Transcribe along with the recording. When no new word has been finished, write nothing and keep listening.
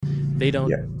They don't.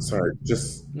 Yeah, sorry,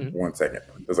 just Mhm. 1 second.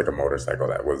 There's like a motorcycle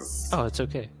that was Oh, it's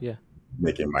okay. Yeah.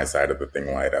 making my side of the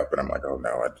thing light up, and I'm like, oh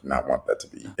no, I do not want that to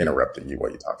be interrupting you while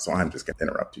you talk. So I'm just gonna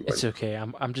interrupt you while It's you. okay.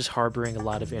 I'm just harboring a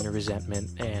lot of inner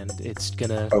resentment, and Okay, it's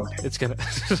gonna.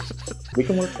 we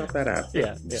can workshop that after. Yeah,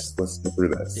 yeah, Just let's get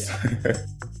through yeah. this.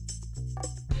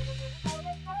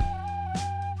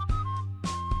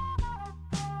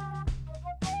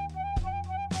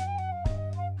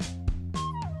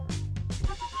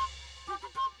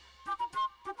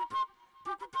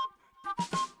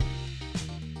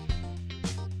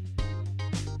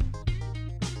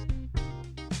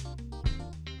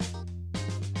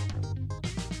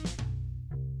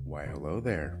 Why, hello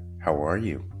there. How are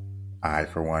you? I,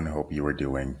 for one, hope you are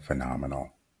doing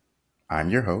phenomenal. I'm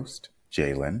your host,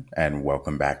 Jalen, and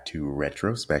welcome back to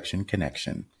Retrospection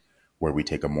Connection, where we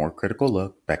take a more critical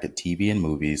look back at TV and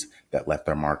movies that left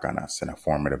their mark on us in a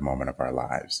formative moment of our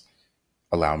lives.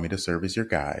 Allow me to serve as your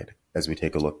guide as we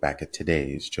take a look back at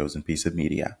today's chosen piece of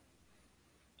media.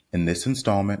 In this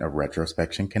installment of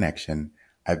Retrospection Connection,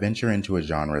 I venture into a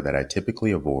genre that I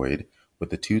typically avoid with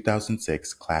the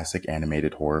 2006 classic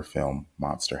animated horror film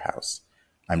Monster House.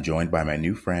 I'm joined by my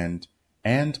new friend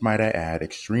and, might I add,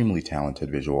 extremely talented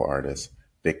visual artist,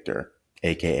 Victor,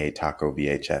 aka Taco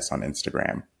VHS on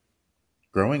Instagram.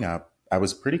 Growing up, I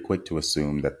was pretty quick to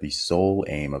assume that the sole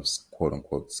aim of quote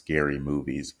unquote scary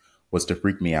movies was to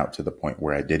freak me out to the point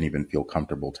where I didn't even feel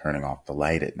comfortable turning off the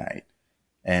light at night.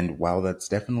 And while that's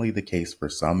definitely the case for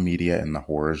some media in the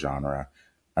horror genre,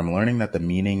 I'm learning that the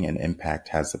meaning and impact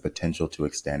has the potential to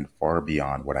extend far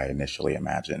beyond what I initially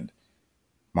imagined.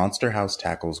 Monster House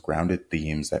tackles grounded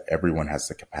themes that everyone has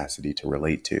the capacity to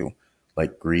relate to,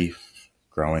 like grief,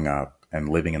 growing up, and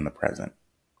living in the present.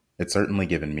 It's certainly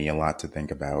given me a lot to think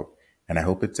about, and I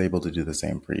hope it's able to do the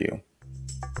same for you.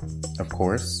 Of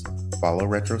course, follow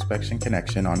Retrospection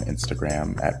Connection on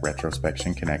Instagram at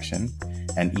Retrospection Connection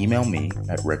and email me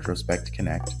at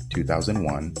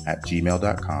retrospectconnect2001 at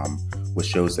gmail.com with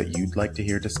shows that you'd like to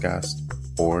hear discussed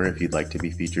or if you'd like to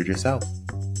be featured yourself.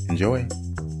 Enjoy!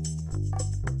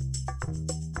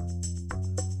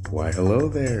 Why, hello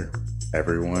there,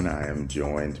 everyone. I am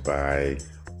joined by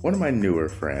one of my newer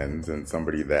friends and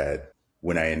somebody that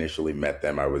when I initially met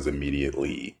them, I was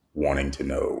immediately wanting to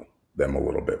know them a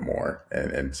little bit more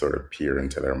and sort of peer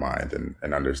into their mind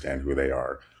and understand who they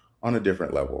are on a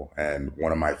different level. And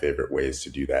one of my favorite ways to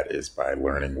do that is by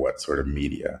learning what sort of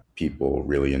media people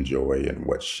really enjoy and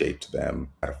what shaped them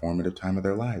at a formative time of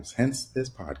their lives, hence this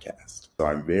podcast. So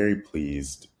I'm very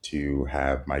pleased to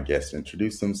have my guests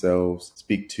introduce themselves,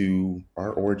 speak to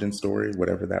our origin story,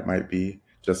 whatever that might be,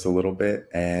 just a little bit,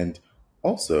 and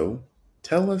also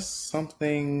tell us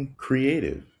something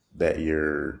creative that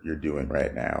you're doing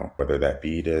right now, whether that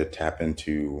be to tap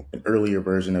into an earlier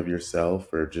version of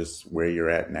yourself or just where you're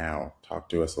at now. Talk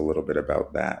to us a little bit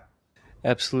about that.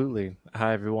 Absolutely.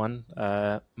 Hi, everyone.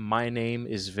 My name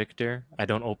is Victor. I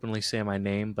don't openly say my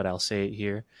name, but I'll say it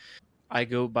here. I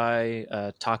go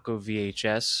by Taco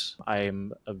VHS.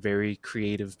 I'm a very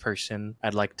creative person.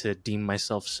 I'd like to deem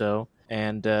myself so.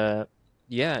 And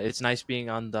yeah, it's nice being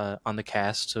on the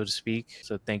cast, so to speak.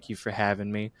 So thank you for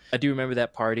having me. I do remember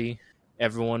that party.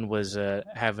 Everyone was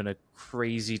having a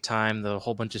crazy time. The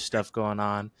whole bunch of stuff going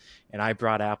on, and I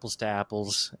brought apples to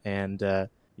apples, and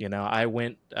I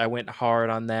went hard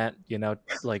on that.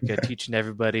 Like teaching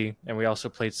everybody, and we also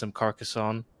played some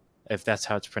Carcassonne, if that's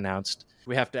how it's pronounced.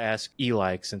 We have to ask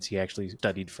Eli since he actually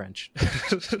studied French.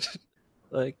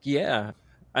 Like, yeah,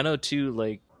 I know too.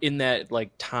 Like in that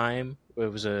like time,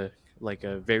 it was a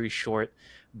very short,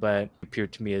 but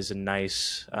appeared to me as a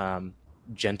nice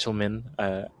gentleman.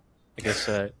 I guess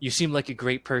you seem like a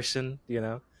great person. I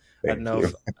don't Thank know you.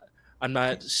 if I'm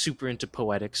not super into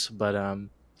poetics, but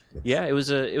Yes. yeah, it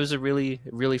was a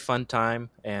really fun time,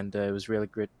 and it was really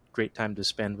great time to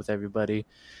spend with everybody.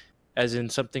 As in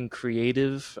something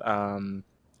creative,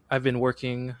 I've been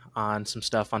working on some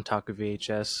stuff on Taco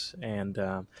VHS,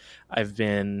 and I've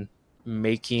been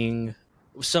making.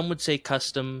 Some would say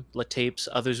custom tapes,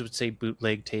 others would say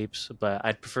bootleg tapes, but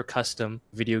I'd prefer custom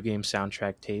video game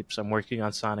soundtrack tapes. I'm working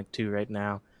on Sonic 2 right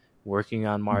now, working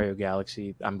on Mario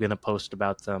Galaxy. I'm going to post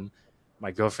about them.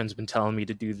 My girlfriend's been telling me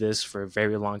to do this for a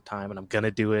very long time, and I'm going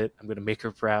to do it. I'm going to make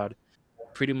her proud.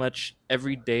 Pretty much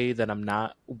every day that I'm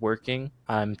not working,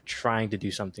 I'm trying to do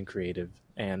something creative.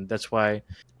 And that's why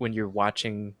when you're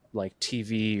watching like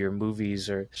TV or movies,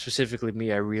 or specifically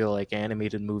me, I really like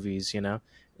animated movies,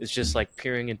 it's just like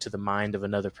peering into the mind of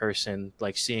another person,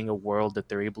 like seeing a world that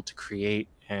they're able to create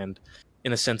and,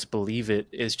 in a sense, believe it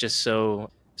is just so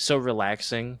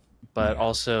relaxing, but Yeah.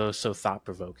 also so thought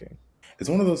provoking. It's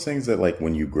one of those things that, like,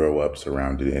 when you grow up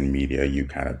surrounded in media, you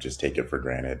kind of just take it for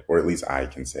granted, or at least I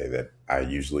can say that I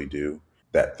usually do.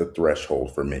 That the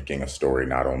threshold for making a story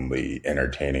not only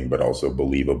entertaining, but also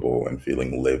believable and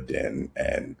feeling lived in,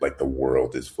 and like the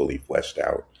world is fully fleshed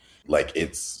out. Like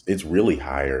it's really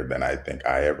higher than I think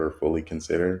I ever fully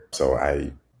considered. So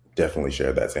I definitely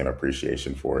share that same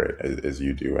appreciation for it as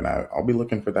you do, and I'll be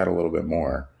looking for that a little bit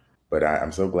more. But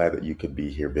I'm so glad that you could be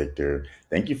here, Victor.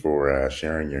 Thank you for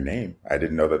sharing your name. I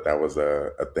didn't know that that was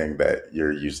a thing that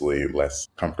you're usually less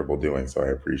comfortable doing. So I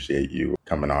appreciate you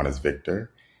coming on as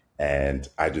Victor. And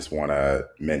I just want to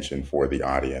mention for the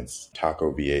audience,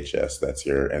 Taco VHS, that's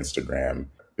your Instagram.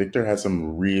 Victor has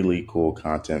some really cool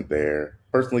content there.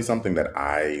 Personally, something that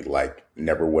I like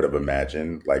never would have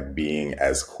imagined, like being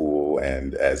as cool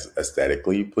and as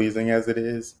aesthetically pleasing as it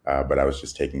is. But I was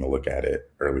just taking a look at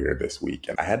it earlier this week,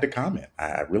 and I had to comment.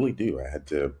 I really do. I had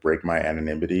to break my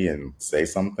anonymity and say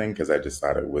something because I just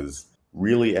thought it was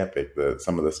really epic.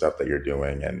 Some of the stuff that you're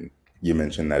doing, and you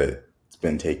mentioned that it's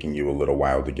been taking you a little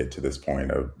while to get to this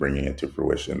point of bringing it to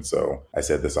fruition. So I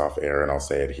said this off air and I'll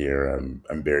say it here.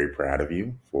 I'm very proud of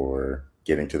you for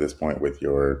getting to this point with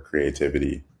your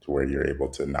creativity to where you're able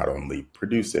to not only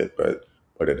produce it, but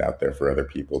put it out there for other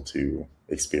people to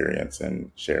experience and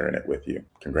sharing it with you.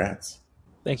 Congrats.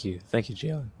 Thank you,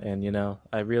 Jalen. And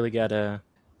I really gotta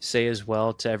say as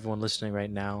well to everyone listening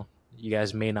right now. You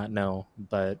guys may not know,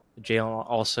 but Jalen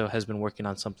also has been working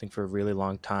on something for a really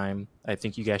long time. I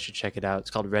think you guys should check it out. It's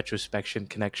called Retrospection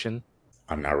Connection.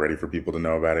 I'm not ready for people to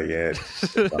know about it yet.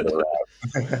 It's under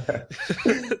wraps.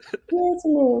 Yeah, it's a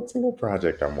little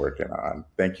project I'm working on.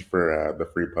 Thank you for the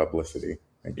free publicity.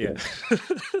 Thank Yeah.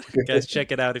 you. Guys,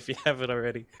 check it out if you haven't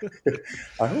already.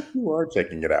 I hope you are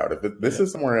checking it out. If this Yeah.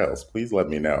 is somewhere else, please let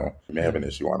me know. We may have an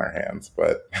issue on our hands.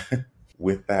 But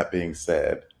with that being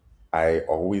said, I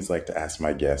always like to ask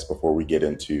my guests before we get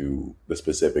into the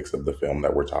specifics of the film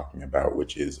that we're talking about,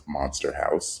 which is Monster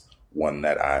House, one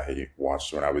that I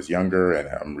watched when I was younger, and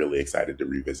I'm really excited to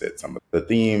revisit some of the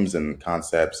themes and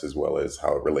concepts as well as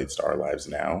how it relates to our lives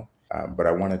now. But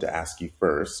I wanted to ask you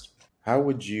first, how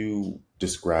would you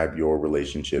describe your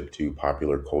relationship to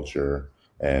popular culture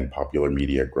and popular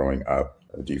media growing up?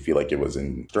 Do you feel like it was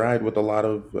in stride with a lot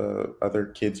of other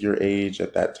kids your age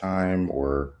at that time,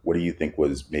 or what do you think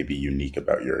was maybe unique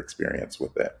about your experience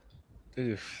with it?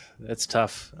 Oof, that's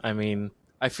tough. I mean,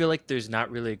 I feel like there's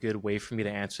not really a good way for me to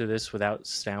answer this without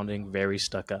sounding very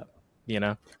stuck up, you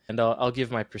know? And I'll give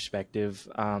my perspective.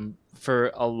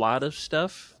 For a lot of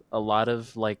stuff, a lot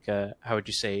of like, how would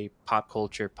you say, pop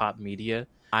culture, pop media,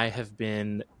 I have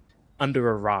been under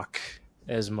a rock,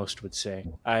 as most would say.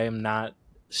 I am not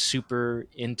super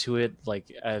into it. Like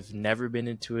I've never been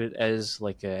into it as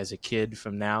a kid.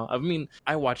 From now, I mean,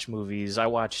 I watch movies, I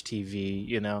watch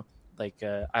TV. Like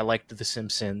I liked The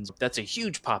Simpsons. That's a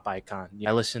huge pop icon.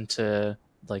 I listen to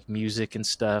like music and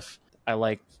stuff. I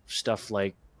like stuff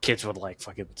like kids would like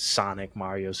fucking Sonic,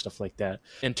 Mario, stuff like that.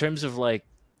 In terms of like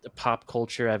the pop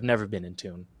culture, I've never been in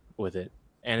tune with it.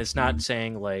 And it's not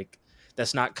saying like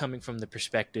that's not coming from the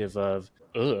perspective of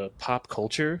pop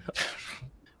culture.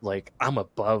 Like I'm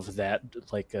above that,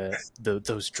 like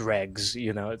those dregs.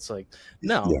 It's like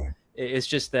no. Yeah. It's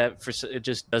just that it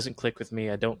just doesn't click with me.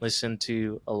 I don't listen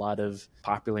to a lot of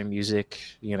popular music.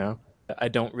 I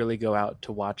don't really go out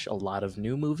to watch a lot of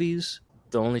new movies.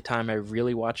 The only time I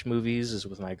really watch movies is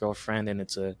with my girlfriend, and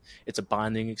it's a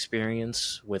bonding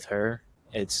experience with her.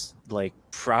 It's like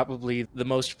probably the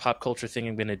most pop culture thing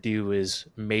I'm going to do is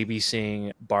maybe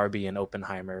seeing Barbie and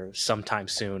Oppenheimer sometime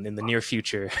soon in the near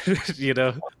future,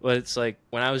 But it's like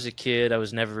when I was a kid, I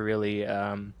was never really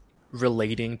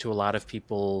relating to a lot of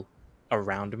people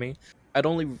around me. I'd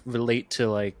only relate to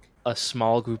like a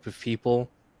small group of people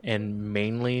and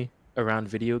mainly around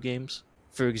video games.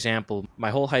 For example, my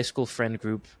whole high school friend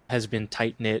group has been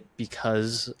tight knit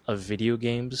because of video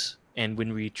games. And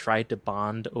when we tried to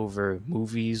bond over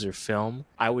movies or film,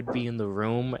 I would be in the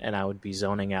room and I would be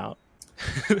zoning out.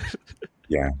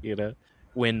 Yeah. you know,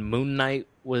 when Moon Knight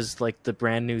was like the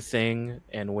brand new thing,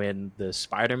 and when the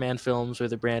Spider-Man films were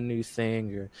the brand new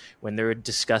thing, or when they were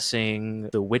discussing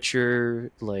the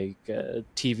Witcher like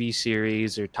TV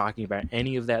series or talking about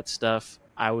any of that stuff,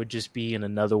 I would just be in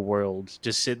another world,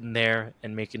 just sitting there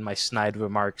and making my snide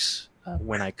remarks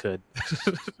when I could.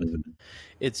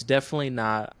 It's definitely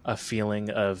not a feeling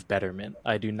of betterment.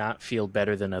 I do not feel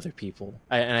better than other people.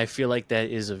 And I feel like that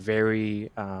is a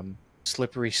very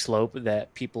slippery slope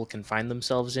that people can find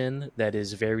themselves in that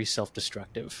is very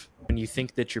self-destructive. When you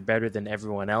think that you're better than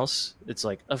everyone else, it's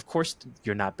like, of course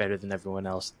you're not better than everyone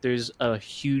else. There's a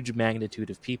huge magnitude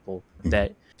of people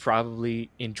that probably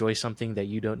enjoy something that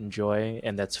you don't enjoy,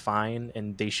 and that's fine,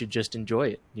 and they should just enjoy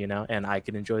it, you know? And I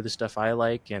can enjoy the stuff I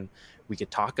like, and we could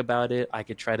talk about it. I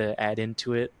could try to add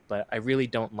into it, but I really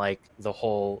don't like the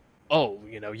whole, oh,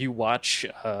 you know, you watch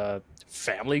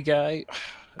Family Guy?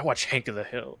 I watch Hank of the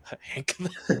Hill. Hank of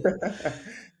the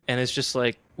And it's just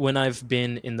like when I've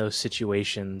been in those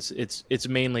situations, it's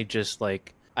mainly just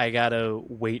like I gotta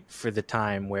wait for the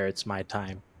time where it's my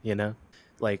time, you know?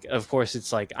 Like of course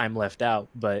it's like I'm left out,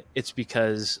 but it's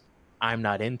because I'm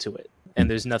not into it. And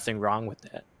there's nothing wrong with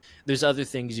that. There's other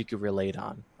things you could relate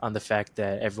on the fact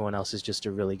that everyone else is just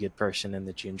a really good person and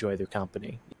that you enjoy their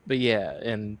company. But yeah,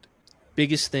 and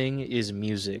biggest thing is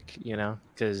music, you know,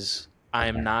 because I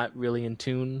am not really in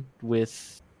tune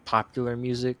with popular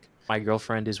music. My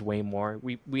girlfriend is way more.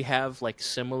 We have like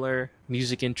similar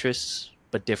music interests,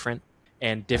 but different.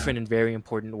 And different in very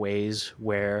important ways,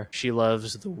 where she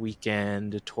loves The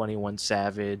Weeknd, 21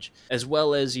 Savage, as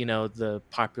well as, you know, the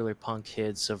popular punk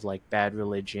hits of like Bad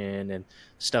Religion and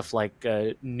stuff like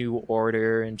New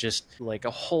Order and just like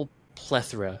a whole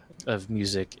plethora of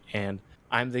music. And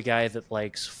I'm the guy that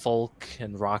likes folk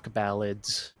and rock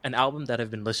ballads. An album that I've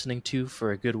been listening to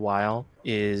for a good while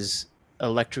is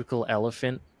Electrical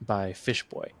Elephant by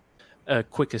Fishboy. A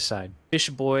quick aside,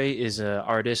 Fishboy is an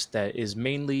artist that is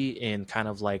mainly in kind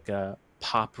of like a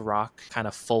pop rock kind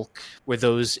of folk where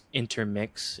those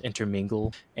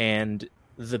intermingle, and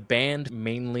the band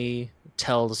mainly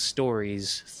tells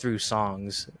stories through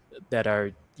songs that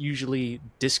are usually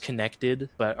disconnected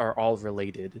but are all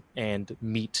related and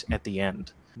meet at the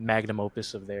end. Magnum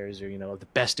opus of theirs, or you know, the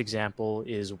best example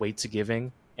is Waits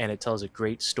Giving, and it tells a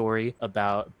great story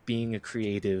about being a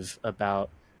creative,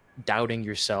 about doubting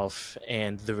yourself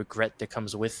and the regret that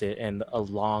comes with it, and a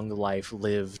long life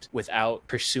lived without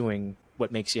pursuing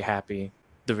what makes you happy,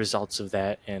 the results of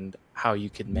that, and how you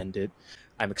can mend it.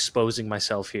 I'm exposing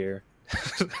myself here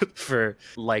for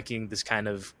liking this kind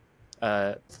of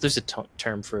there's a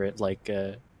term for it,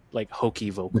 like hokey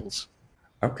vocals.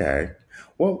 Okay.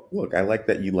 Well, look, I like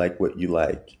that you like what you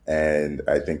like. And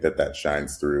I think that that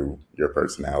shines through your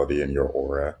personality and your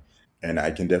aura. And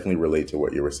I can definitely relate to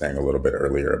what you were saying a little bit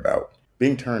earlier about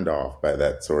being turned off by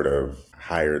that sort of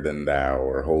higher than thou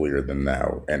or holier than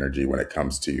thou energy when it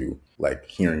comes to like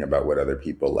hearing about what other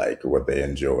people like or what they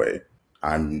enjoy.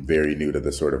 I'm very new to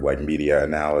the sort of like media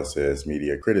analysis,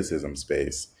 media criticism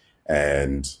space.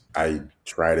 And I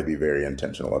try to be very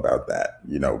intentional about that,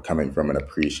 you know, coming from an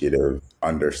appreciative,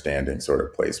 understanding sort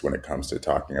of place when it comes to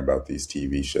talking about these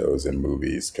TV shows and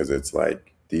movies, because it's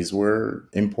like these were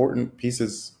important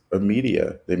pieces of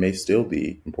media. They may still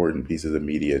be important pieces of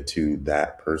media to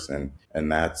that person. And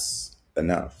that's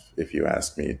enough, if you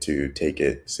ask me, to take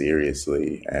it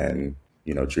seriously and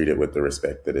you know, treat it with the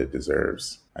respect that it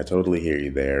deserves. I totally hear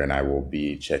you there, and I will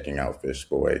be checking out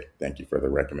Fishboy. Thank you for the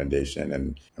recommendation,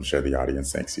 and I'm sure the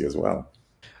audience thanks you as well.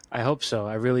 I hope so.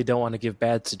 I really don't want to give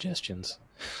bad suggestions.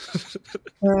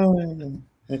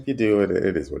 If you do,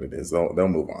 it is what it is. They'll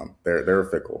move on. They're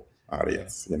a fickle Yeah,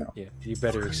 audience, you know. yeah, you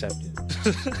better accept it.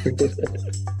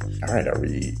 All right, are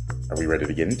we ready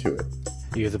to get into it?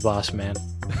 You're the boss, man.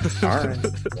 All right,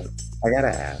 I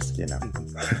gotta ask, you know.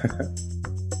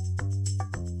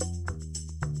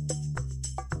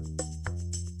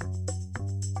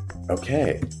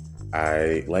 Okay,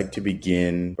 I like to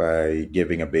begin by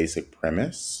giving a basic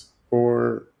premise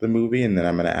for the movie, and then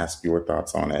I'm going to ask your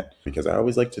thoughts on it because I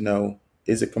always like to know,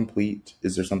 is it complete?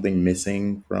 Is there something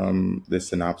missing from the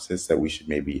synopsis that we should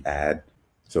maybe add?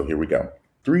 So here we go.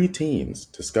 Three teens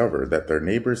discover that their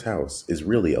neighbor's house is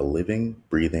really a living,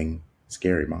 breathing,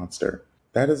 scary monster.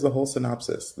 That is the whole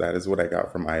synopsis. That is what I got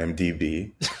from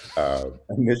IMDb.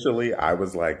 Initially, I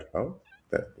was like, "Oh,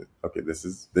 that, okay, this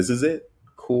is it.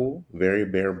 Cool, very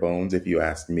bare bones, if you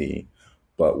ask me."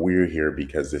 But we're here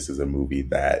because this is a movie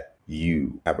that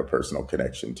you have a personal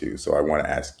connection to. So I want to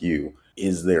ask you: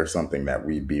 is there something that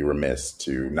we'd be remiss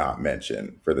to not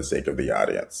mention for the sake of the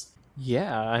audience?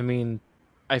 Yeah, I mean,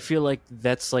 I feel like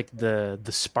that's like the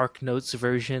Spark Notes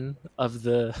version of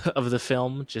the of the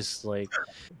film. Just like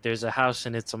there's a house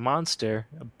and it's a monster,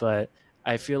 but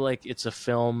I feel like it's a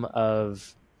film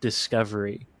of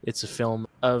discovery. It's a film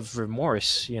of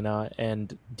remorse, you know,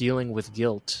 and dealing with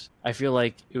guilt. I feel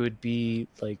like it would be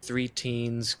like three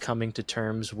teens coming to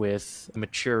terms with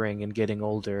maturing and getting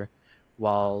older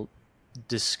while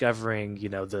discovering, you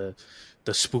know, the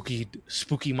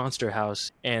spooky monster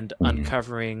house and Mhm.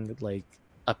 uncovering like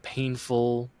a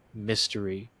painful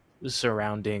mystery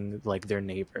surrounding like their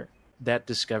neighbor. That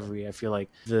discovery, I feel like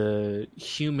the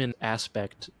human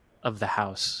aspect of the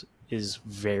house is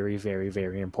very, very,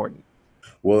 very important.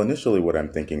 Well, initially, what I'm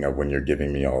thinking of when you're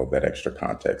giving me all of that extra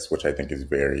context, which I think is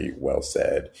very well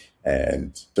said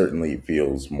and certainly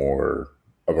feels more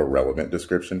of a relevant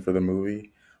description for the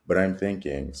movie. But I'm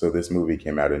thinking, so this movie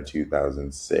came out in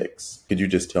 2006. Could you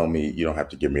just tell me, you don't have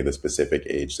to give me the specific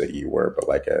age that you were, but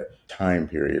like a time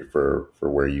period for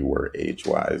where you were age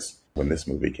wise when this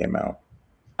movie came out?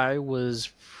 I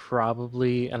was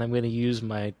probably, and I'm going to use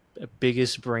my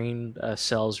biggest brain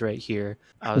cells right here.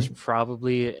 I was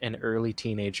probably an early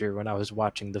teenager when I was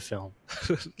watching the film.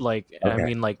 Like, and I Okay.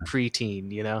 mean like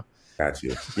preteen, you know? Got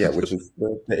you. Yeah, which is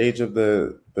the age of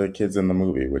the kids in the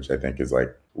movie, which I think is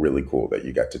like really cool that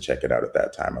you got to check it out at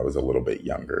that time. I was a little bit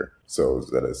younger, so it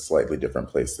was at a slightly different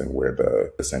place than where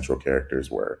the central characters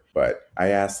were. But I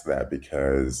asked that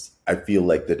because I feel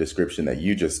like the description that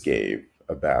you just gave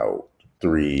about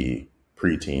three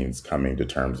preteens coming to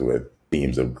terms with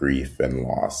themes of grief and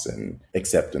loss and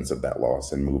acceptance of that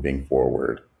loss and moving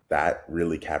forward, that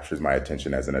really captures my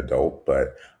attention as an adult.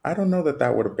 But I don't know that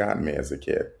that would have gotten me as a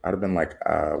kid. I'd have been like,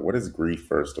 what is grief,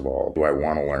 first of all? Do I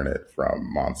want to learn it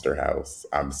from Monster House?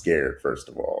 I'm scared, first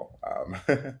of all.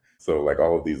 So, like,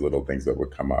 all of these little things that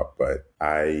would come up. But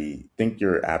I think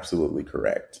you're absolutely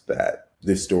correct that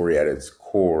this story at its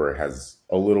core has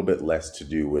a little bit less to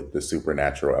do with the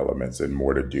supernatural elements and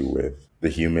more to do with the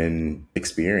human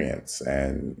experience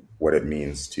and what it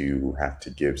means to have to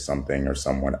give something or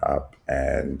someone up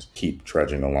and keep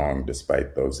trudging along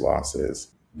despite those losses.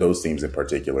 Those themes in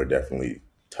particular definitely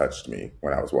touched me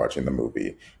when I was watching the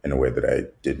movie in a way that I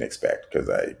didn't expect, because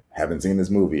I haven't seen this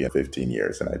movie in 15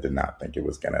 years and I did not think it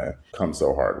was going to come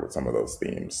so hard with some of those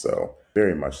themes. So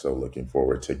very much so looking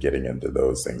forward to getting into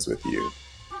those things with you.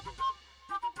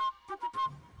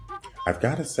 I've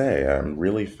got to say, I'm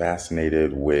really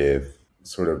fascinated with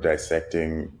sort of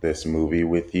dissecting this movie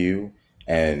with you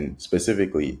and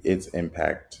specifically its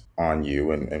impact on you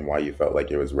and why you felt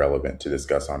like it was relevant to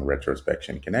discuss on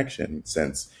Retrospection Connection,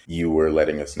 since you were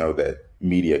letting us know that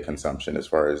media consumption, as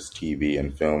far as TV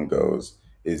and film goes,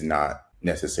 is not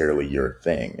necessarily your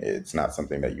thing. It's not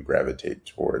something that you gravitate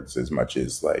towards as much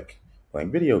as like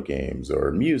playing video games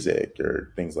or music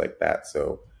or things like that.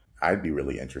 So I'd be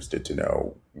really interested to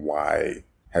know, why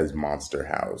has Monster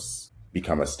House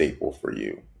become a staple for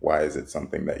you? Why is it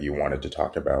something that you wanted to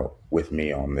talk about with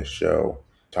me on this show?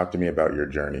 Talk to me about your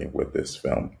journey with this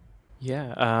film.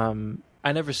 Yeah,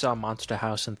 I never saw Monster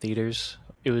House in theaters.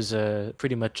 It was a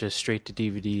pretty much a straight to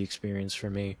DVD experience for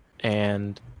me.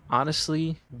 And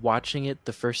honestly, watching it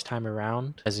the first time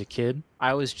around as a kid,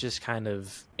 I was just kind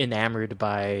of enamored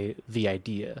by the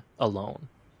idea alone,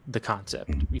 the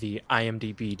concept, the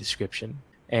IMDb description.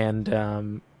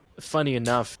 And funny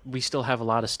enough, we still have a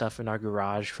lot of stuff in our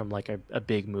garage from like a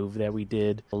big move that we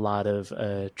did. A lot of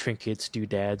trinkets,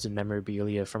 doodads, and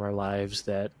memorabilia from our lives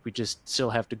that we just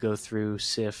still have to go through,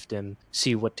 sift, and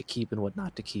see what to keep and what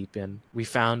not to keep. And we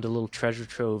found a little treasure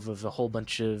trove of a whole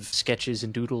bunch of sketches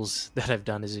and doodles that I've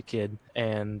done as a kid.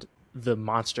 And the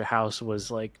Monster House was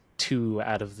like two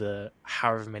out of the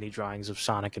however many drawings of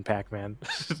Sonic and Pac-Man,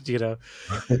 you know?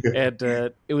 And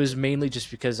it was mainly just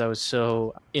because I was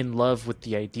so in love with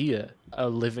the idea, a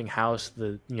living house,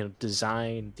 the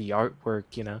design, the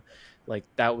artwork, like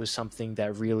that was something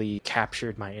that really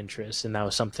captured my interest, and that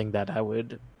was something that I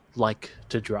would like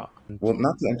to draw. Well,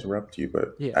 not to interrupt you,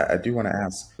 but Yeah, I do want to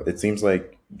ask. It seems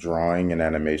like drawing and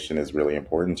animation is really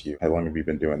important to you. How long have you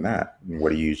been doing that? And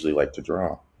what do you usually like to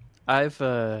draw? I've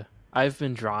uh, I've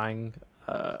been drawing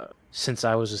since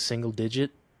I was a single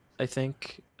digit, I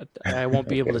think. I won't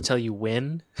be able to Okay. tell you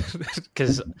when,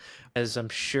 because as I'm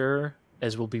sure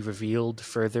as will be revealed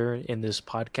further in this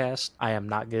podcast, I am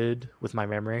not good with my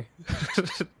memory.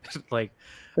 Like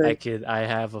I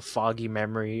have a foggy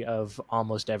memory of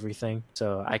almost everything.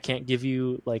 So I can't give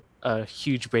you like a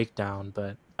huge breakdown,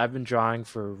 but I've been drawing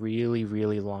for a really,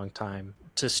 really long time.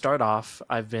 To start off,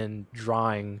 I've been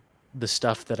drawing the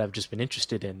stuff that I've just been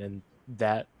interested in, and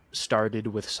that started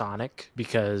with Sonic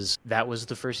because that was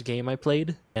the first game I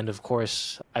played. And of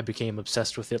course, I became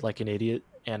obsessed with it like an idiot.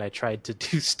 And I tried to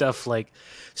do stuff like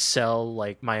sell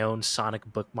like my own Sonic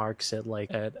bookmarks at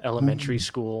elementary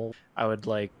school. I would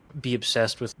like be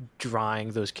obsessed with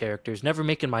drawing those characters, never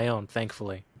making my own,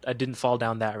 thankfully. I didn't fall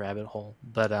down that rabbit hole.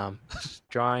 But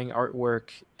drawing artwork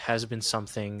has been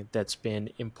something that's been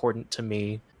important to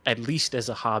me, at least as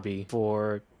a hobby,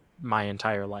 for my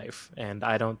entire life, and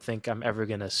I don't think I'm ever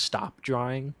gonna stop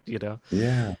drawing, you know.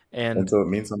 Yeah. And And so it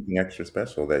means something extra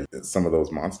special that some of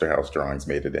those Monster House drawings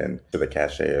made it in to the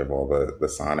cachet of all the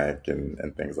Sonic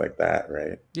and things like that,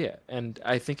 right? yeah, and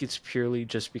I think it's purely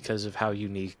just because of how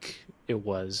unique it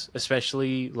was,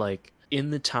 especially like in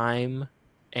the time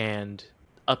and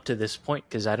up to this point,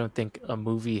 because I don't think a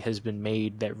movie has been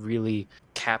made that really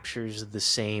captures the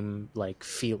same like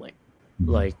feeling.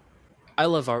 Like I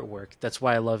love artwork. That's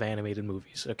why I love animated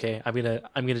movies, okay? I'm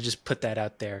gonna just put that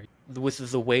out there. With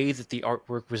the way that the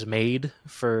artwork was made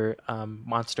for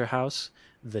Monster House,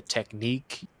 the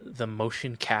technique, the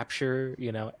motion capture,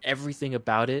 everything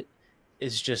about it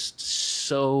is just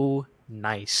so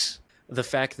nice. The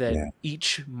fact that Yeah.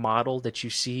 each model that you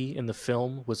see in the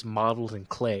film was modeled in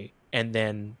clay and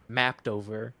then mapped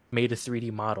over, made a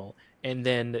 3D model, and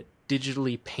then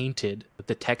digitally painted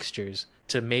the textures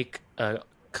to make a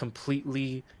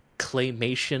completely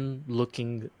claymation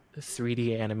looking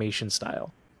 3D animation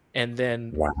style. And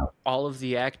then Wow. all of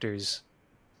the actors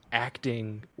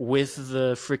acting with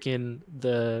the Oh,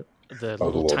 the little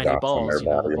little tiny dots on balls, their the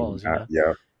body and balls, that.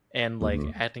 Yeah. and like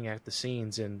Hmm. acting out the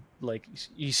scenes, and like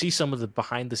you see some of the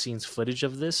behind the scenes footage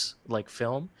of this like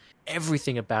film.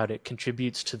 Everything about it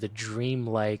contributes to the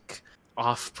dreamlike,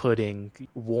 off-putting,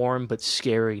 warm but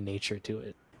scary nature to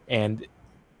it. And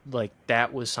like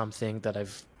that was something that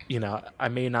I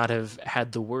may not have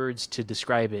had the words to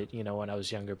describe it, when I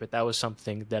was younger, but that was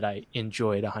something that I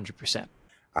enjoyed 100%.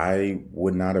 I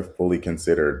would not have fully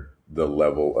considered the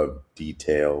level of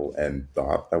detail and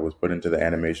thought that was put into the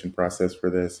animation process for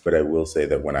this. But I will say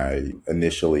that when I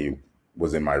initially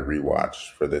was in my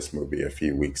rewatch for this movie a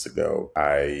few weeks ago,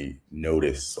 I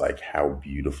noticed like how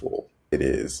beautiful it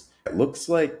is. It looks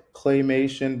like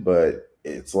claymation, but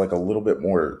it's like a little bit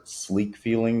more sleek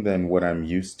feeling than what I'm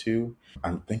used to.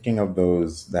 I'm thinking of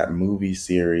that movie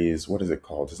series. What is it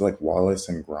called? It's like Wallace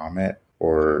and Gromit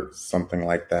or something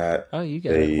like that. Oh, you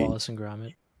get it, They, Wallace and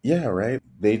Gromit. yeah, right.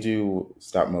 They do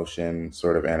stop motion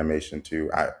sort of animation too.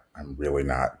 I'm really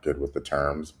not good with the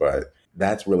terms, but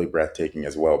that's really breathtaking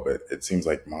as well. But it seems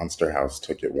like Monster House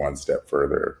took it one step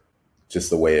further. Just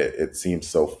the way it seems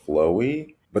so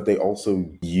flowy, but they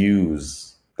also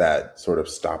use that sort of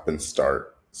stop and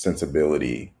start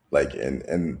sensibility, like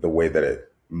in the way that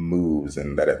it moves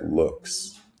and that it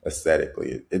looks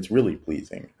aesthetically. It's really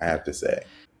pleasing, I have to say.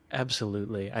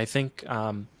 Absolutely. I think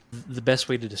the best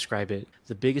way to describe it,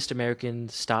 the biggest American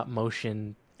stop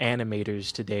motion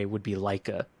animators today would be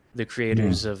Leica, the Hmm.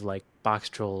 creators of like Box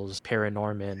Trolls,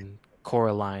 Paranorman,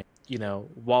 Coraline.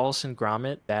 Wallace and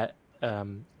Gromit. That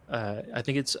I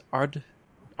think it's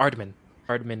Aardman.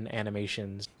 Aardman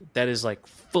Animations. That is like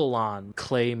full on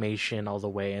claymation all the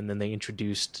way, and then they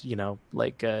introduced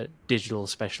like digital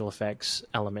special effects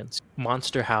elements.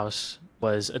 Monster House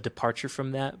was a departure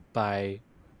from that by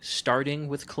starting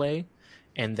with clay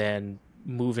and then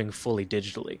moving fully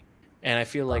digitally. And I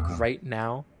feel like Uh, right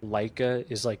now, Leica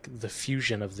is like the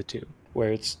fusion of the two,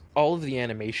 where it's all of the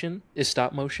animation is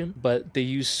stop motion, but they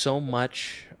use so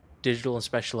much digital and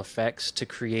special effects to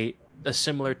create a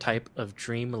similar type of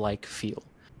dream-like feel.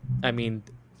 I mean,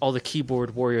 all the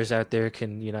keyboard warriors out there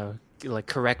can, like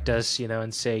correct us,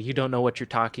 and say you don't know what you're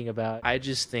talking about. I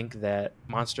just think that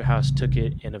Monster House took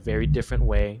it in a very different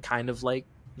way, kind of like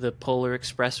the Polar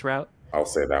Express route. I'll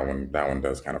say that one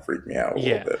does kind of freak me out a little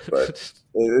Yeah. bit, but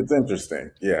it's interesting.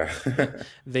 Yeah.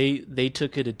 Yeah, they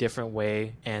took it a different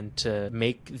way, and to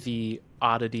make the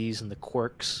oddities and the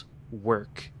quirks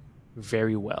work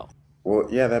very well. Well,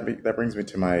 yeah, that brings me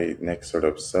to my next sort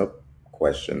of sub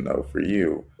question though for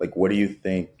you. Like, what do you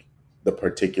think the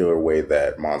particular way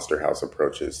that Monster House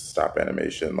approaches stop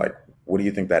animation? Like, what do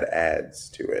you think that adds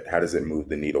to it? How does it move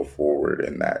the needle forward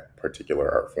in that particular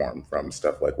art form from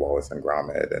stuff like Wallace and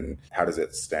Gromit? And how does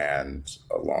it stand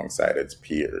alongside its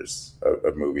peers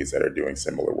of movies that are doing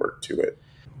similar work to it?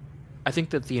 I think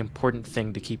that the important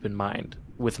thing to keep in mind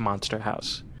with Monster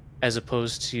House, as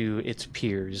opposed to its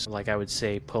peers, like I would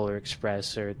say Polar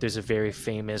Express, or there's a very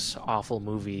famous, awful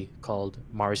movie called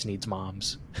Mars Needs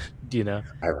Moms. Do you know?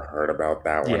 I've heard about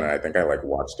that one, Yeah, and I think I like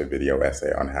watched a video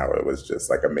essay on how it was just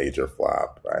like a major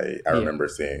flop. I yeah, remember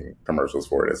seeing commercials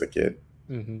for it as a kid.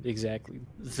 exactly.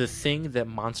 The thing that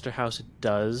Monster House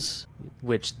does,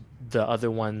 which the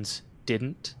other ones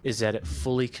didn't, is that it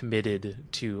fully committed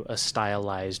to a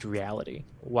stylized reality.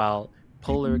 While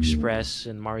Polar Express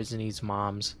and Mars Needs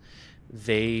Moms,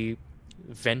 they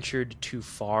ventured too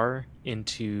far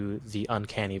into the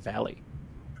uncanny valley.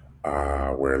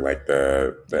 Where like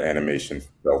the animation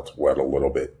felt what a little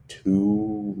bit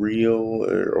too real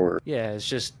or Yeah, it's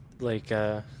just like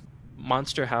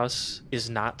Monster House is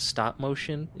not stop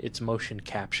motion, it's motion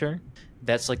capture.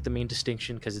 That's like the main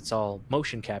distinction because it's all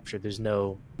motion capture. There's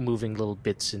no moving little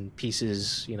bits and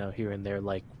pieces, here and there,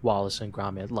 like Wallace and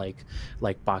Gromit,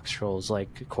 like Box Trolls,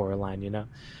 like Coraline,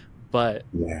 But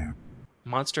Yeah.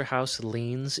 Monster House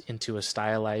leans into a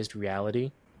stylized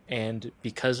reality, and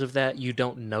because of that, you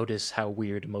don't notice how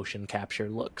weird motion capture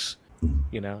looks,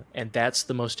 and that's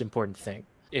the most important thing.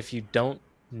 If you don't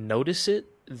notice it,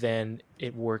 then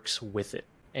it works with it.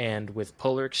 And with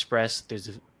Polar Express,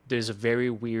 there's a very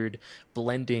weird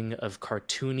blending of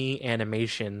cartoony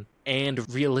animation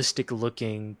and realistic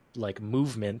looking like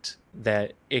movement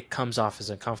that it comes off as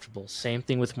uncomfortable. Same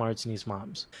thing with Martiny's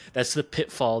Moms. That's the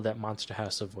pitfall that Monster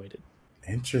House avoided.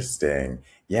 Interesting.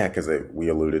 Yeah, because we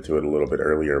alluded to it a little bit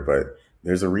earlier, but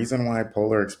there's a reason why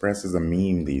Polar Express is a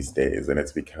meme these days. And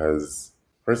it's because,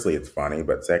 firstly, it's funny,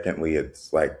 but secondly,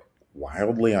 it's like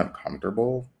wildly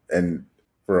uncomfortable. And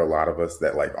for a lot of us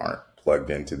that like aren't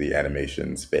plugged into the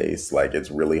animation space, like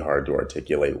it's really hard to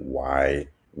articulate why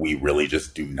we really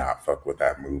just do not fuck with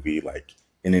that movie, like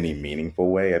in any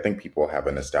meaningful way. I think people have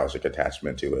a nostalgic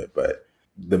attachment to it, but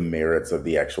the merits of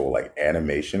the actual like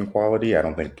animation quality, I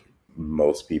don't think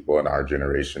most people in our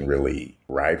generation really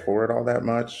ride for it all that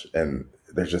much. And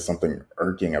there's just something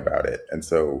irking about it. And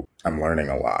so I'm learning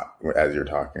a lot as you're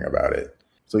talking about it.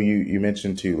 So you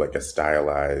mentioned too like a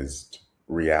stylized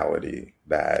reality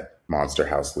that Monster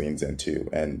House leans into.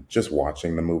 And just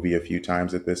watching the movie a few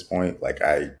times at this point, like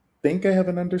I think I have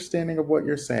an understanding of what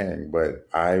you're saying, but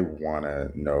I want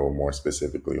to know more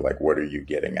specifically, like what are you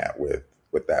getting at with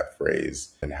that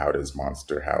phrase, and how does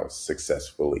Monster House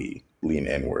successfully lean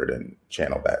inward and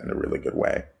channel that in a really good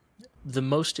way? The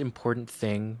most important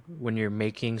thing when you're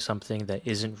making something that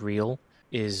isn't real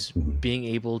is Mhm. being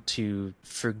able to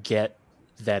forget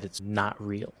that it's not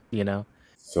real,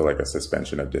 So like a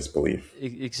suspension of disbelief.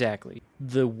 Exactly.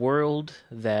 The world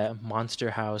that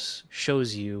Monster House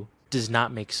shows you does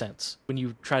not make sense. When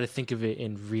you try to think of it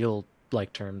in real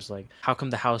like terms, like how come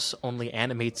the house only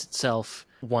animates itself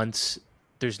once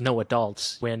there's no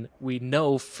adults, when we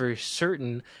know for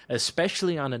certain,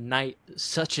 especially on a night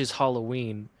such as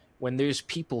Halloween, when there's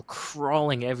people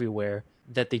crawling everywhere,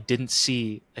 that they didn't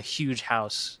see a huge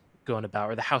house going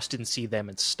about, or the house didn't see them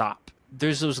and stop.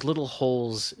 There's those little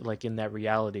holes like in that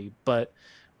reality, but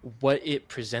what it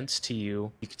presents to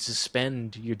you, you can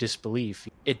suspend your disbelief.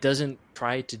 It doesn't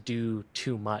try to do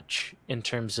too much in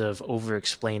terms of over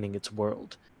explaining its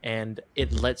world. And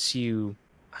it lets you,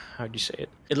 how do you say it?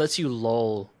 It lets you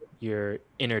lull your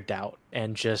inner doubt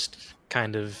and just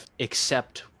kind of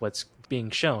accept what's being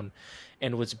shown.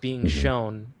 And what's being Mhm.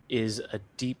 shown is a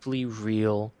deeply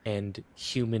real and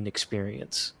human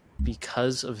experience.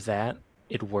 Because of that,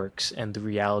 it works, and the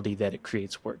reality that it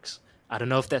creates works. I don't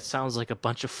know if that sounds like a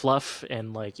bunch of fluff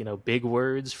and like, big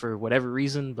words for whatever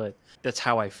reason, but that's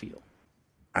how I feel.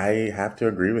 I have to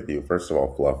agree with you. First of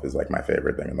all, fluff is like my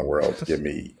favorite thing in the world. Give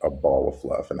me a ball of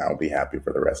fluff and I'll be happy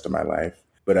for the rest of my life.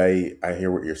 But I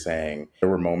hear what you're saying. There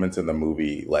were moments in the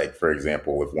movie, like, for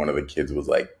example, if one of the kids was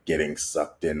like getting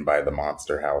sucked in by the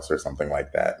monster house or something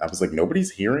like that. I was like,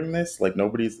 nobody's hearing this. Like,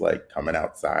 nobody's like coming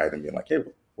outside and being like, hey,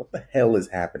 what the hell is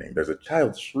happening? There's a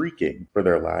child shrieking for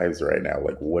their lives right now.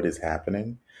 Like, what is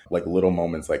happening? Like, little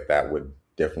moments like that would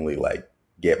definitely like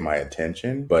get my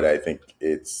attention. But I think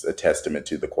it's a testament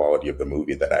to the quality of the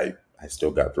movie that I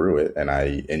still got through it and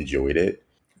I enjoyed it.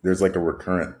 There's like a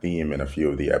recurrent theme in a few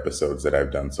of the episodes that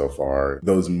I've done so far.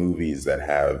 Those movies that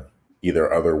have either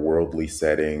otherworldly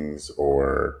settings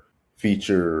or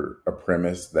feature a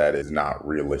premise that is not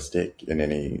realistic in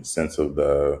any sense of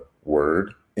the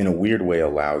word, in a weird way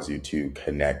allows you to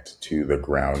connect to the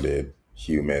grounded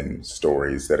human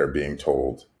stories that are being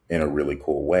told in a really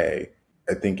cool way.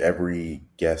 I think every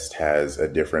guest has a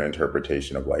different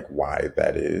interpretation of like why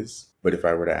that is. But if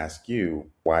I were to ask you,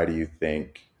 why do you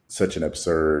think such an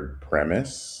absurd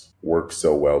premise works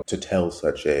so well to tell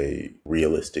such a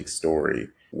realistic story?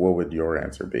 What would your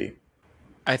answer be?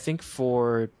 I think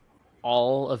for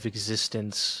all of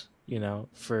existence,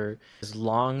 for as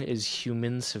long as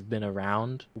humans have been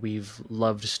around, we've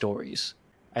loved stories.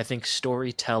 I think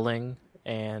storytelling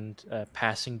and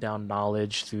passing down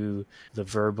knowledge through the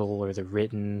verbal or the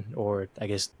written, or I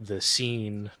guess the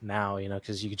seen now,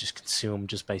 because you could just consume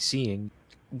just by seeing.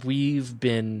 We've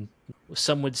been,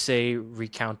 some would say,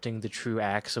 recounting the true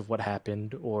acts of what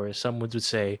happened, or some would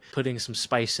say putting some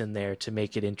spice in there to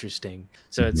make it interesting.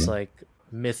 So it's Mm-hmm. like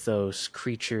mythos,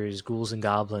 creatures, ghouls and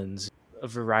goblins, a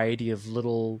variety of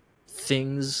little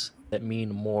things that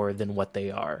mean more than what they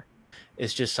are.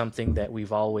 It's just something that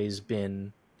we've always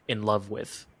been in love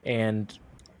with. And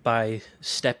by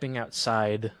stepping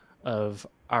outside of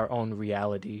our own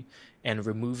reality and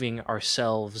removing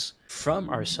ourselves from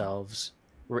ourselves,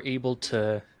 we're able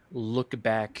to look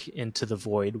back into the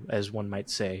void, as one might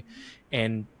say,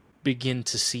 and begin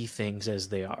to see things as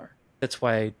they are. That's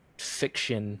why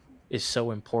fiction is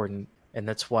so important. And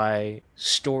that's why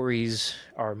stories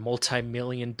are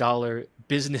multi-million dollar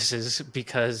businesses,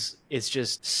 because it's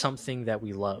just something that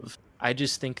we love. I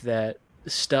just think that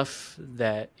stuff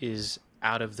that is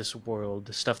out of this world,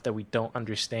 the stuff that we don't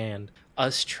understand,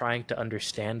 us trying to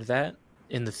understand that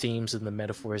in the themes and the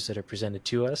metaphors that are presented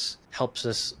to us helps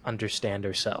us understand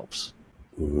ourselves.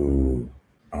 Ooh.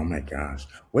 Oh my gosh.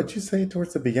 What'd you say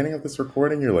towards the beginning of this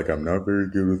recording? You're like, I'm not very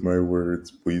good with my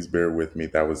words. Please bear with me.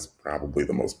 That was probably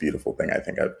the most beautiful thing I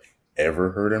think I've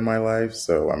ever heard in my life.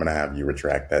 So I'm going to have you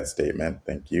retract that statement.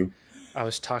 Thank you. I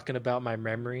was talking about my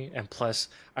memory, and plus,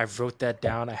 I wrote that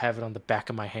down. I have it on the back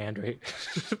of my hand, right?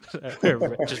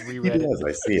 I just He reread it. does.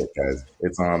 I see it, guys.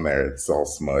 It's on there. It's all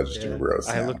smudged and Yeah, gross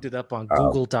I now. looked it up on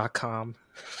Um, Google.com.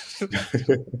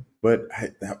 but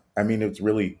I mean, it's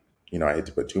really, I hate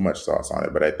to put too much sauce on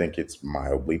it, but I think it's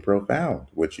mildly profound,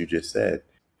 what you just said.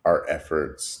 Our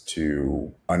efforts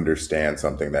to understand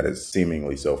something that is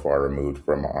seemingly so far removed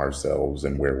from ourselves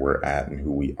and where we're at and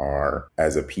who we are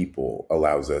as a people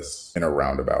allows us in a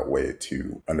roundabout way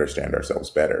to understand ourselves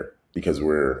better, because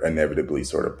we're inevitably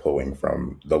sort of pulling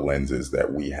from the lenses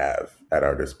that we have at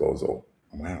our disposal.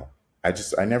 Wow.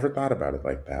 I never thought about it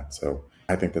like that. So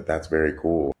I think that that's very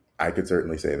cool. I could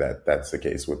certainly say that that's the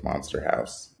case with Monster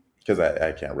House, because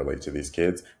I can't relate to these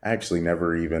kids. I actually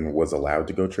never even was allowed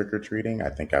to go trick or treating. I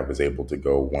think I was able to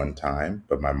go one time,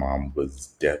 but my mom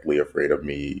was deathly afraid of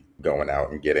me going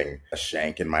out and getting a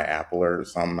shank in my apple or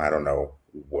something. I don't know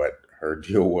what her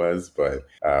deal was, but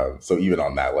so even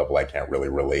on that level, I can't really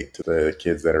relate to the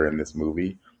kids that are in this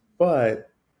movie.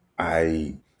 But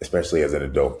I, especially as an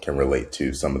adult, can relate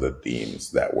to some of the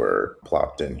themes that were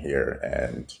plopped in here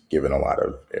and given a lot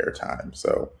of airtime.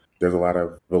 So there's a lot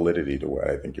of validity to what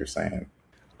I think you're saying.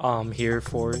 All I'm here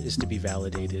for is to be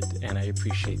validated, and I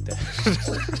appreciate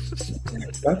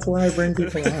that. That's why I bring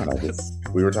people on.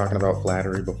 We were talking about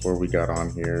flattery before we got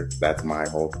on here. That's my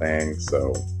whole thing.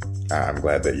 So I'm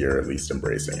glad that you're at least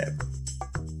embracing it.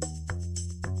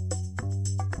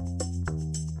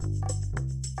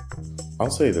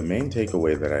 I'll say the main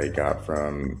takeaway that I got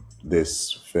from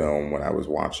this film when I was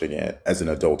watching it, as an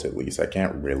adult at least, I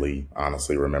can't really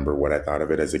honestly remember what I thought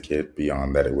of it as a kid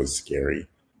beyond that it was scary.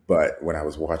 But when I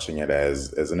was watching it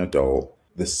as an adult,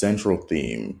 the central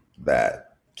theme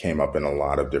that came up in a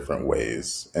lot of different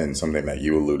ways, and something that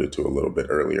you alluded to a little bit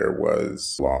earlier,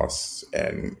 was loss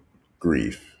and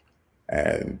grief,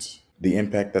 and the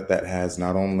impact that that has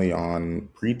not only on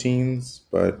preteens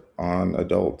but on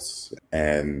adults,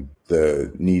 and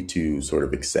the need to sort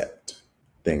of accept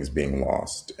things being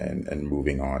lost and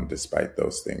moving on despite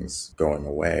those things going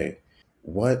away.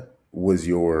 What was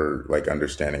your like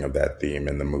understanding of that theme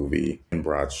in the movie in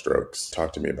broad strokes?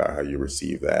 Talk to me about how you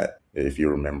received that, if you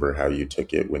remember how you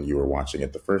took it when you were watching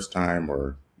it the first time,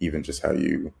 or even just how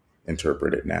you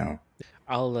interpret it now.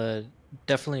 I'll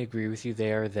definitely agree with you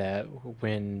there that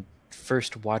when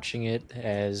first watching it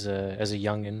as a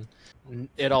youngin,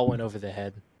 it all went over the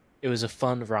head. It was a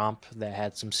fun romp that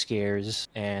had some scares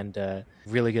and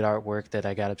really good artwork that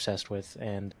I got obsessed with,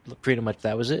 and pretty much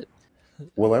that was it.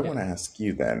 Well, I Yeah. want to ask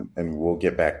you then, and we'll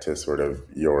get back to sort of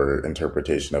your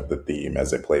interpretation of the theme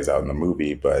as it plays out in the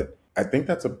movie. But I think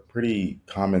that's a pretty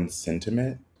common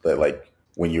sentiment that, like,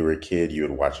 when you were a kid, you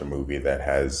would watch a movie that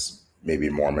has maybe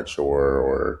more mature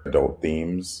or adult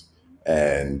themes,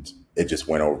 and it just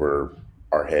went over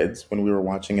our heads when we were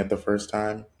watching it the first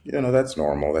time. That's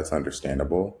normal, that's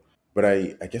understandable. But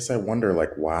I guess I wonder,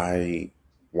 like, why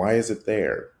is it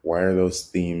there? Why are those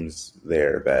themes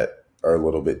there that are a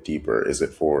little bit deeper? Is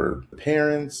it for the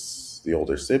parents, the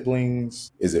older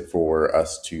siblings? Is it for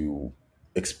us to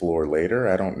explore later?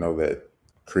 I don't know that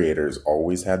creators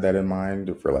always had that in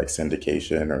mind for like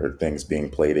syndication or things being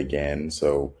played again.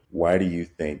 So why do you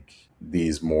think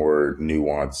these more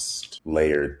nuanced,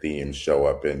 layered themes show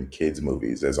up in kids'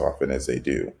 movies as often as they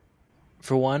do?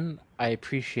 For one, I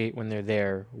appreciate when they're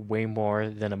there way more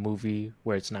than a movie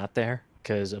where it's not there.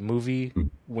 Because a movie,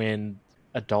 when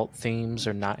adult themes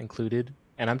are not included,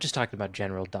 and I'm just talking about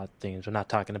general adult themes. I'm not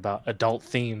talking about adult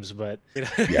themes, but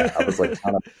Yeah, I was like,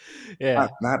 kind of yeah,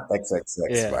 not XXX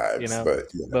yeah, vibes,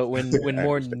 but But yeah, when I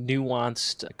more understand.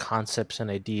 nuanced concepts and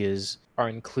ideas are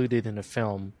included in a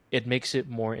film, it makes it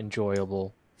more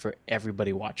enjoyable for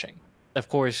everybody watching. Of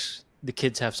course, the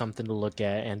kids have something to look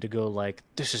at and to go like,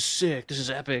 this is sick, this is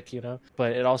epic,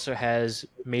 but it also has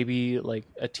maybe like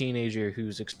a teenager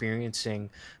who's experiencing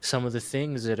some of the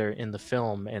things that are in the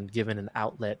film and given an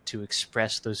outlet to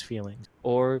express those feelings,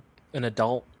 or an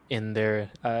adult in their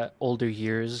older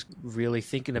years really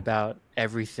thinking about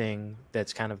everything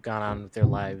that's kind of gone on with their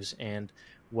lives and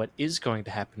what is going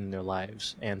to happen in their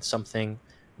lives, and something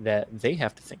that they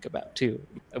have to think about too.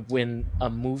 When a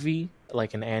movie,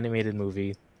 like an animated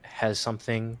movie, has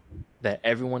something that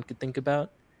everyone could think about,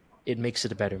 it makes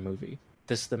it a better movie.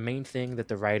 That's the main thing that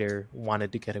the writer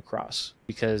wanted to get across.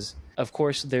 Because, of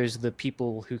course, there's the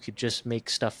people who could just make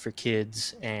stuff for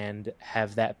kids and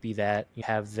have that be that. You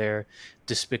have their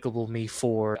Despicable Me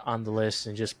 4 on the list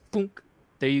and just boom,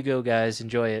 there you go, guys,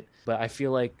 enjoy it. But I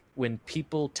feel like when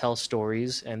people tell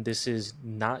stories, and this is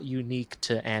not unique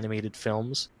to animated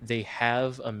films, they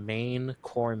have a main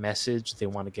core message they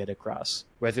want to get across.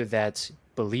 Whether that's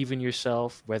believe in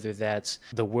yourself, whether that's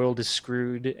the world is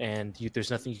screwed and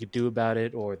there's nothing you can do about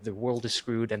it, or the world is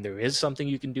screwed and there is something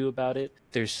you can do about it,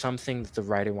 there's something that the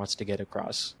writer wants to get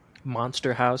across.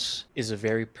 Monster House is a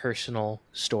very personal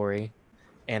story,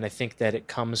 and I think that it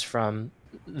comes from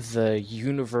the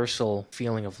universal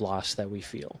feeling of loss that we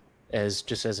feel as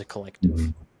a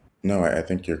collective. No, I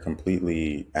think you're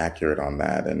completely accurate on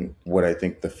that. And what I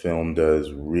think the film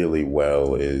does really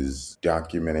well is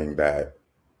documenting that,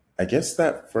 I guess,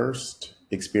 that first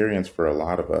experience for a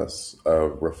lot of us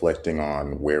of reflecting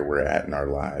on where we're at in our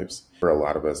lives. For a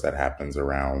lot of us, that happens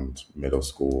around middle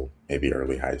school, maybe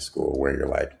early high school, where you're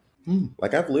like,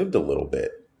 like I've lived a little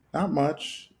bit, not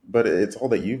much, but it's all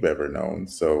that you've ever known.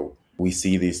 So we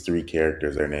see these three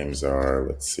characters. Their names are,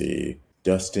 let's see,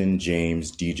 Dustin,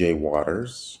 James, DJ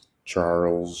Waters,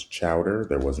 Charles Chowder.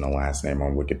 There wasn't a last name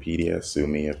on Wikipedia. Sue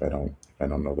me if I don't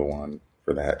know the one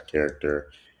for that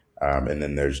character. And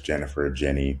then there's Jennifer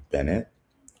Jenny Bennett.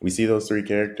 We see those three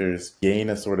characters gain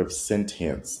a sort of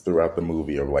sentience throughout the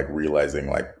movie of like realizing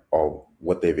like all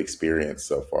what they've experienced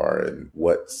so far and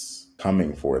what's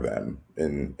coming for them.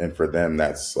 And for them,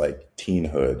 that's like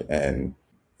teenhood, and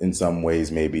in some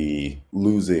ways maybe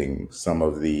losing some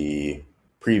of the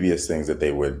previous things that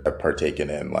they would have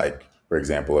partaken in. Like, for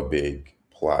example, a big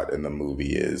plot in the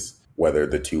movie is whether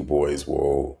the two boys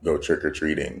will go trick or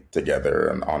treating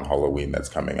together on Halloween that's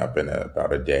coming up in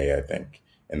about a day, I think,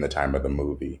 in the time of the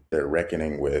movie. They're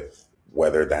reckoning with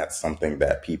whether that's something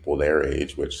that people their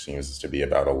age, which seems to be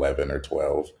about 11 or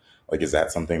 12, like, is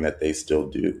that something that they still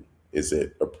do? Is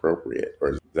it appropriate?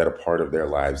 Or is that a part of their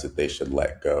lives that they should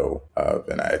let go of?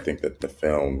 And I think that the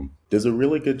film does a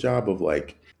really good job of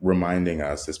like reminding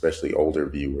us, especially older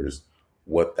viewers,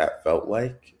 what that felt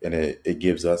like. And it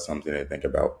gives us something to think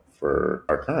about for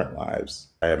our current lives.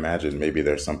 I imagine maybe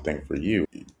there's something for you,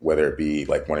 whether it be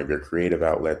like one of your creative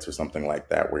outlets or something like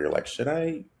that, where you're like,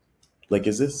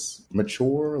 is this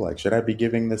mature? Like, should I be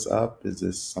giving this up? Is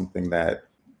this something that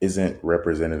isn't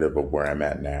representative of where I'm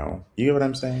at now? You get what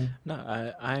I'm saying? No,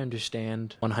 I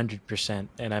understand 100%,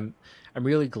 and I'm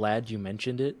really glad you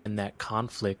mentioned it and that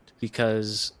conflict,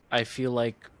 because I feel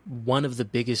like one of the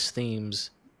biggest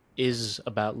themes is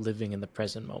about living in the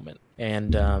present moment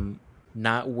and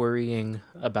not worrying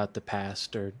about the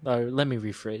past, or let me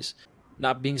rephrase,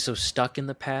 not being so stuck in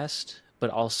the past, but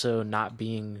also not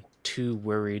being too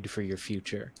worried for your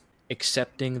future.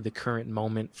 Accepting the current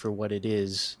moment for what it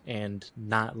is and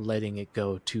not letting it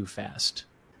go too fast.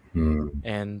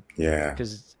 And Yeah.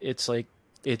 because it's like,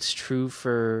 it's true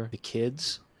for the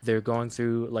kids. They're going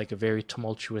through like a very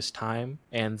tumultuous time,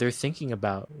 and they're thinking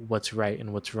about what's right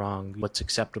and what's wrong, what's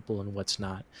acceptable and what's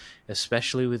not,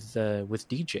 especially with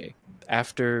DJ.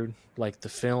 After like the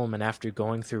film, and after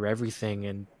going through everything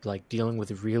and like dealing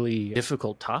with really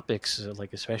difficult topics,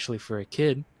 like especially for a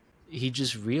kid, he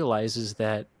just realizes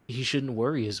that he shouldn't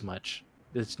worry as much.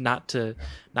 It's not to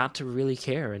really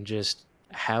care and just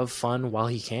have fun while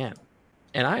he can.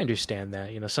 And I understand that.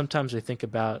 Sometimes I think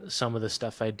about some of the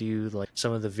stuff I do, like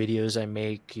some of the videos I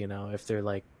make, if they're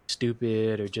like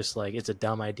stupid or just like it's a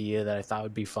dumb idea that I thought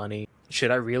would be funny.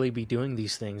 Should I really be doing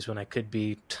these things when I could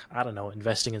be, I don't know,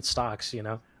 investing in stocks,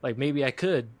 Like maybe I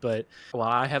could, but while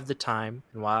I have the time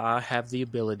and while I have the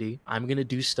ability, I'm going to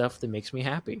do stuff that makes me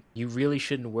happy. You really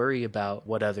shouldn't worry about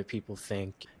what other people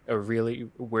think, or really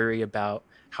worry about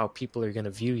how people are going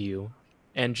to view you,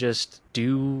 and just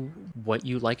do what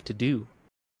you like to do.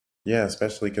 Yeah,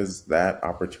 especially because that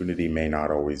opportunity may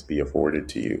not always be afforded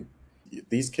to you.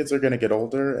 These kids are going to get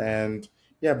older, and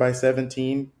yeah, by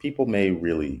 17, people may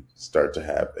really start to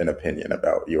have an opinion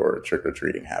about your trick or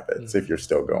treating habits if Mhm. you're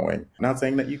still going. Not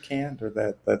saying that you can't or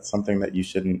that that's something that you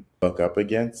shouldn't buck up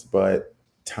against, but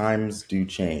times do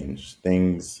change.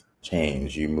 Things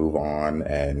change, you move on,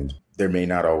 and there may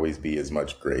not always be as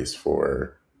much grace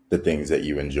for the things that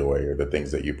you enjoy or the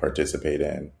things that you participate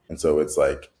in. And so it's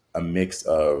like a mix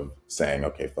of saying,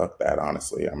 okay, fuck that,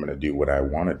 honestly, I'm going to do what I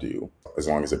want to do. As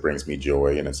long as it brings me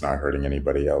joy and it's not hurting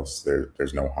anybody else,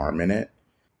 there's no harm in it.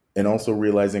 And also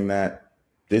realizing that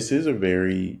this is a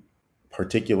very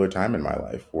particular time in my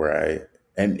life where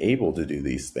I am able to do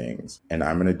these things and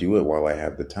I'm going to do it while I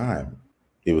have the time.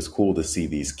 It was cool to see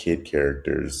these kid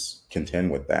characters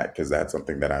contend with that because that's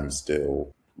something that I'm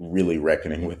still really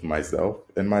reckoning with myself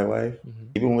in my life. Mm-hmm.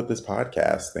 Even with this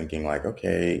podcast, thinking like,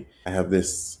 okay, I have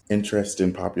this interest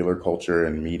in popular culture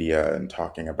and media and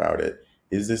talking about it.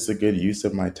 Is this a good use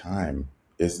of my time?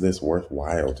 Is this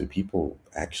worthwhile? Do people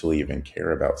actually even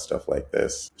care about stuff like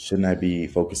this? Shouldn't I be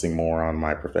focusing more on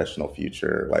my professional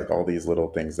future? Like all these little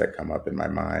things that come up in my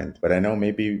mind. But I know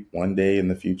maybe one day in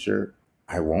the future,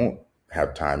 I won't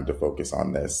have time to focus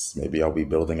on this. Maybe I'll be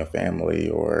building a family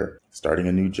or starting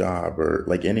a new job, or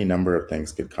like any number of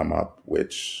things could come up,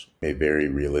 which may very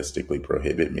realistically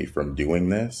prohibit me from doing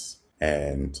this.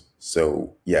 And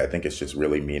so, yeah, I think it's just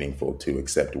really meaningful to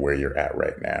accept where you're at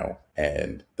right now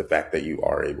and the fact that you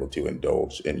are able to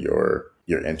indulge in your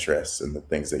interests and the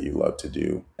things that you love to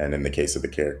do. And in the case of the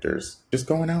characters, just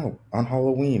going out on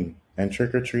Halloween and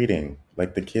trick or treating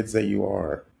like the kids that you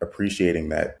are, appreciating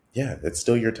that, yeah, it's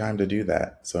still your time to do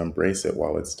that. So embrace it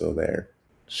while it's still there.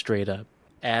 Straight up.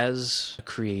 As a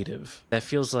creative, that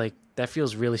feels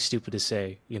really stupid to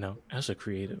say, as a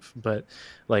creative, but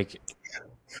like,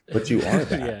 but you are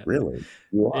that. Yeah. Really,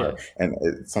 you are. Yeah. And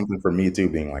it's something for me too,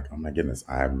 being like, oh my goodness,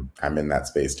 I'm in that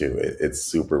space too. It's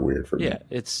super weird for me. Yeah,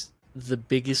 it's the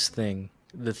biggest thing,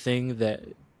 the thing that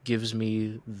gives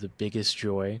me the biggest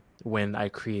joy when I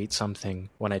create something,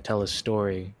 when I tell a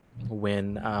story,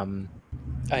 when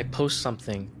I post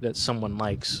something that someone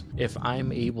likes. If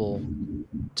I'm able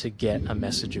to get a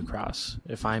message across,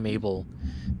 if I'm able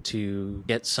to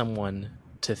get someone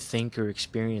to think or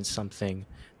experience something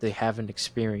they haven't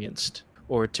experienced,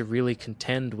 or to really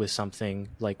contend with something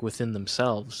like within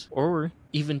themselves, or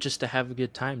even just to have a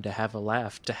good time, to have a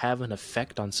laugh, to have an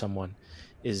effect on someone,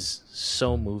 is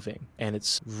so moving, and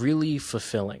it's really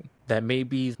fulfilling. That may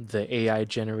be the AI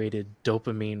generated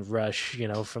dopamine rush,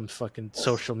 from fucking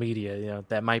social media,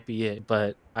 that might be it.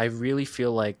 But I really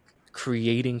feel like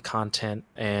creating content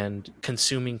and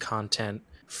consuming content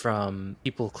from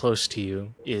people close to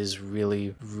you is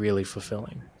really, really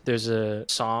fulfilling. There's a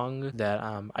song that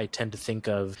I tend to think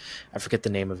of. I forget the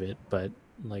name of it, but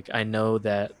like I know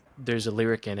that there's a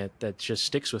lyric in it that just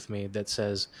sticks with me that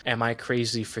says, am I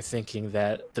crazy for thinking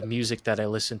that the music that I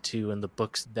listen to and the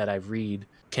books that I read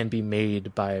can be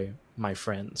made by my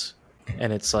friends?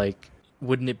 And it's like,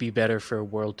 wouldn't it be better for a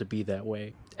world to be that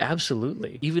way?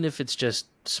 Absolutely. Even if it's just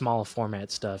small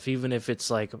format stuff, even if it's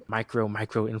like micro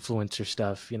influencer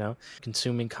stuff,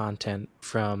 consuming content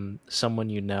from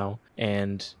someone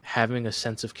and having a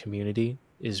sense of community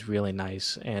is really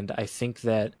nice. And I think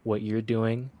that what you're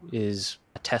doing is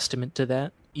a testament to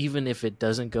that. Even if it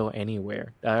doesn't go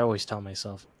anywhere, I always tell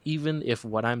myself, even if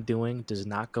what I'm doing does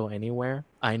not go anywhere,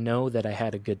 I know that I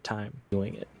had a good time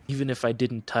doing it. Even if I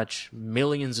didn't touch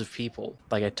millions of people,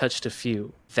 like I touched a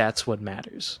few, that's what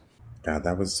matters. God,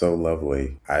 that was so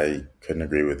lovely. I couldn't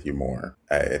agree with you more.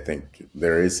 I think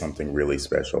there is something really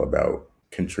special about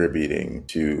contributing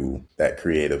to that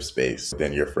creative space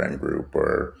within your friend group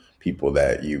or people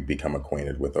that you become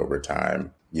acquainted with over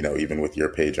time. Even with your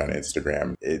page on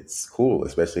Instagram, it's cool,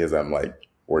 especially as I'm like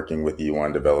working with you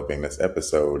on developing this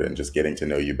episode and just getting to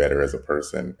know you better as a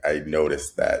person. I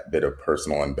noticed that bit of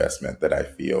personal investment that I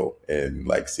feel in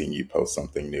like seeing you post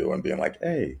something new and being like,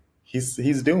 hey, he's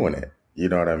doing it. You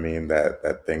know what I mean?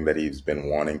 That thing that he's been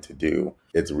wanting to do.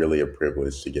 It's really a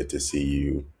privilege to get to see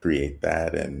you create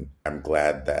that. And I'm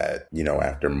glad that,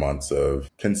 after months of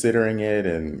considering it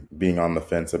and being on the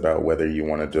fence about whether you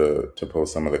wanted to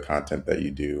post some of the content that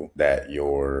you do, that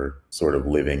you're sort of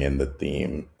living in the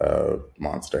theme of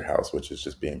Monster House, which is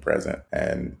just being present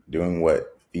and doing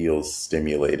what feels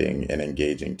stimulating and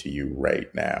engaging to you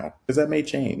right now, because that may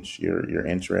change. Your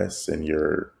interests and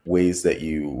your ways that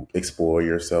you explore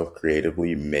yourself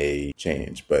creatively may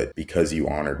change, but because you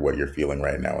honored what you're feeling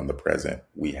right now in the present,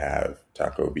 we have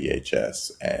Taco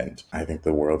VHS, and I think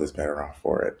the world is better off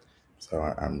for it. So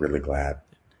I'm really glad.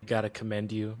 Gotta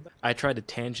commend you. I tried to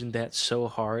tangent that so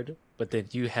hard, but then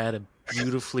you had a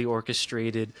beautifully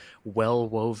orchestrated,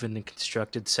 well-woven and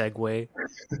constructed segue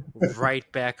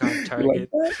right back on target.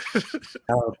 Like,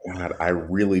 oh God, I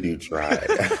really do try.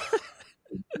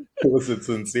 It was a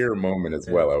sincere moment as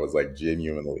Yeah. well. I was like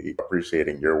genuinely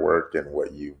appreciating your work and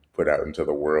what you put out into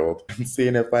the world and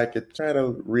seeing if I could try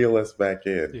to reel us back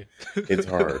in. Yeah. It's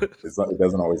hard. It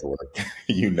doesn't always work,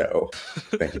 you know.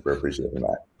 Thank you for appreciating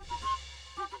that.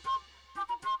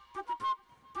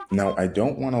 Now, I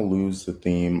don't want to lose the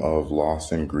theme of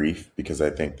loss and grief because I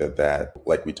think that,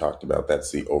 like we talked about,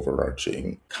 that's the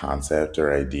overarching concept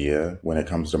or idea when it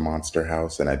comes to Monster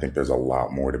House. And I think there's a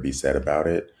lot more to be said about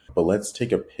it. But let's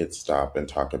take a pit stop and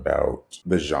talk about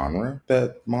the genre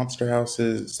that Monster House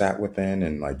is sat within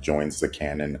and like joins the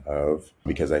canon of,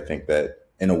 because I think that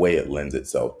in a way it lends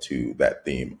itself to that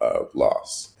theme of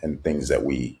loss and things that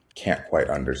we can't quite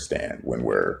understand when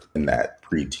we're in that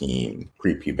preteen,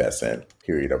 prepubescent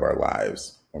period of our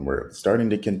lives, when we're starting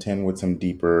to contend with some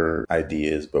deeper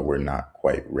ideas, but we're not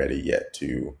quite ready yet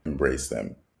to embrace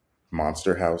them.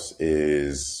 Monster House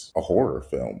is a horror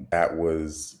film that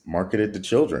was marketed to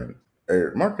children,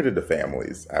 or marketed to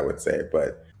families, I would say,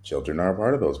 but children are a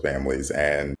part of those families.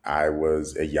 And I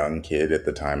was a young kid at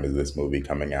the time of this movie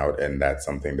coming out, and that's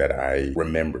something that I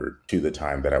remembered to the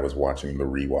time that I was watching the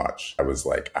rewatch. I was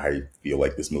like, I feel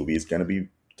like this movie is going to be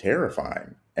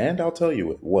terrifying. And I'll tell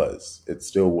you, it was. It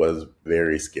still was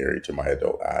very scary to my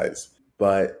adult eyes.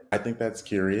 But I think that's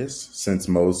curious since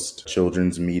most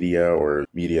children's media or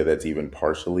media that's even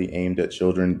partially aimed at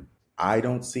children, I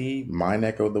don't see my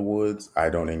neck of the woods.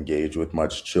 I don't engage with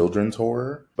much children's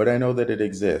horror, but I know that it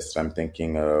exists. I'm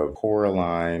thinking of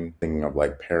Coraline, thinking of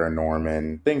like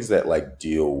Paranorman, things that like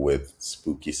deal with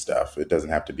spooky stuff. It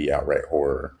doesn't have to be outright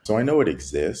horror. So I know it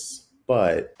exists.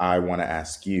 But I want to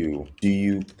ask you, do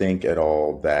you think at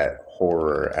all that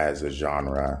horror as a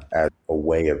genre, as a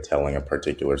way of telling a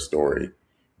particular story,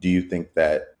 do you think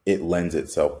that it lends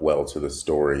itself well to the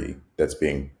story that's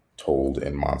being told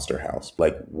in Monster House?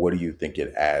 Like, what do you think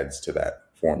it adds to that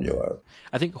formula?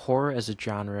 I think horror as a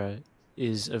genre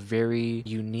is a very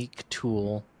unique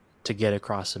tool to get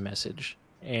across a message.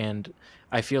 And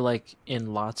I feel like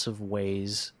in lots of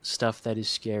ways, stuff that is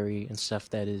scary and stuff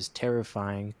that is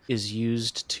terrifying is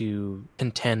used to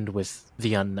contend with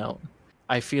the unknown.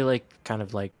 I feel like kind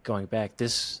of like going back,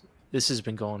 this has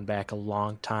been going back a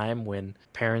long time when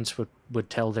parents would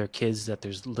tell their kids that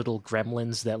there's little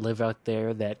gremlins that live out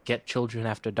there that get children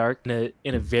after dark. In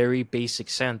a very basic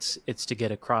sense, it's to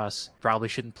get across probably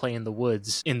shouldn't play in the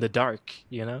woods in the dark,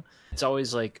 you know? It's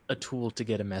always like a tool to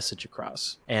get a message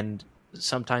across. And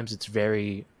sometimes it's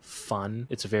very fun.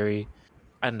 It's very,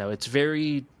 I don't know, it's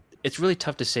really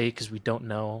tough to say because we don't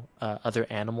know other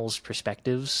animals'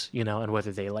 perspectives, you know, and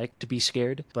whether they like to be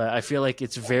scared. But I feel like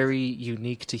it's very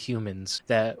unique to humans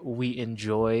that we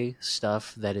enjoy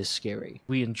stuff that is scary.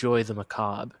 We enjoy the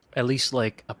macabre. At least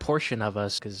like a portion of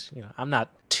us, because, you know, I'm not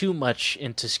too much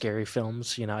into scary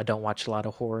films. You know, I don't watch a lot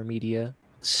of horror media.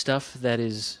 Stuff that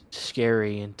is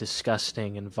scary and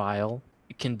disgusting and vile,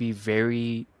 it can be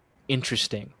very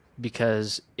interesting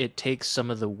because it takes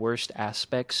some of the worst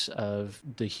aspects of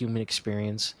the human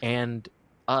experience and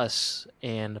us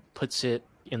and puts it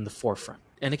in the forefront.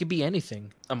 And it could be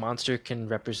anything. A monster can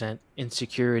represent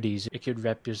insecurities. It could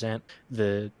represent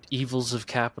the evils of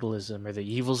capitalism or the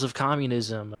evils of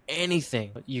communism.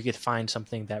 Anything. You could find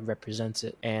something that represents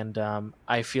it. And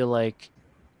I feel like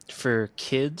for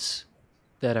kids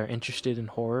that are interested in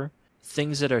horror,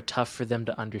 things that are tough for them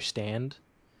to understand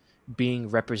being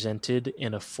represented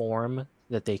in a form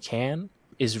that they can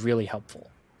is really helpful.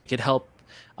 It could help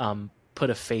put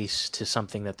a face to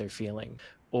something that they're feeling,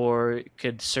 or it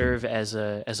could serve as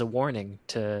a warning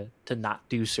to not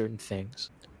do certain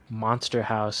things. Monster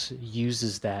House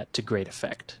uses that to great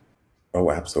effect.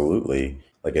 Oh, absolutely.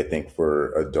 Like, I think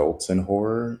for adults in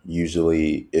horror,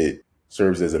 usually it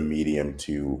serves as a medium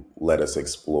to let us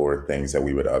explore things that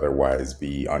we would otherwise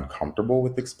be uncomfortable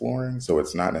with exploring. So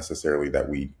it's not necessarily that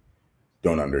we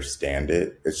don't understand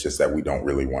it. It's just that we don't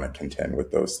really want to contend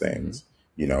with those Mm-hmm. things.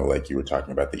 You know, like you were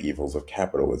talking about the evils of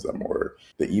capitalism or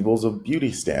the evils of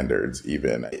beauty standards,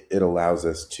 even. It allows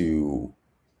us to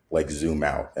like zoom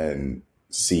out and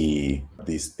see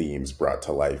these themes brought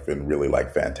to life in really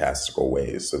like fantastical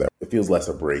ways so that it feels less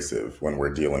abrasive when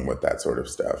we're dealing with that sort of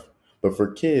stuff. But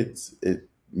for kids, it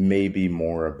may be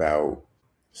more about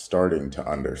starting to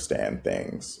understand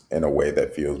things in a way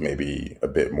that feels maybe a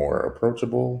bit more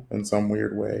approachable in some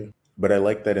weird way. But I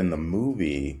like that in the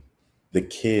movie, the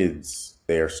kids,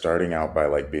 they are starting out by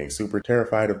like being super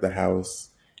terrified of the house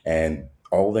and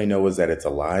all they know is that it's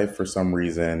alive for some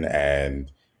reason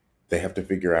and they have to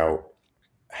figure out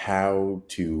how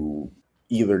to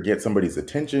either get somebody's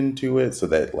attention to it so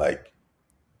that like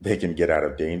they can get out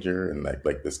of danger and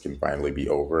like this can finally be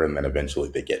over and then eventually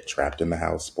they get trapped in the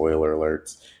house, spoiler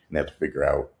alerts, and they have to figure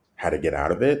out how to get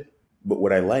out of it. But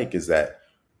what I like is that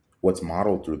what's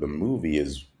modeled through the movie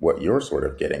is what you're sort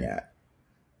of getting at.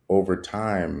 Over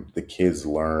time, the kids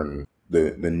learn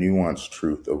the nuanced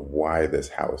truth of why this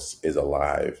house is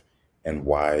alive and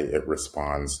why it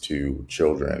responds to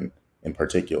children in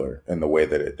particular in the way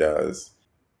that it does.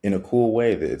 In a cool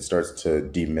way that it starts to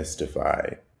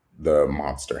demystify the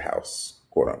monster house,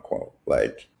 quote unquote.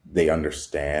 Like they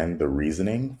understand the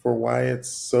reasoning for why it's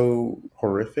so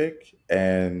horrific.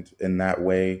 And in that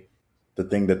way, the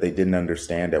thing that they didn't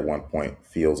understand at one point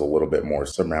feels a little bit more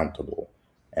surmountable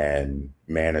and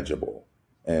manageable.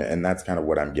 And that's kind of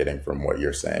what I'm getting from what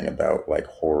you're saying about like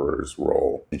horror's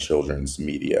role in children's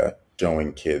media,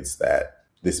 showing kids that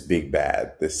this big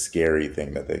bad, this scary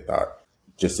thing that they thought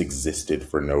just existed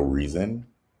for no reason,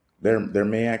 there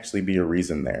may actually be a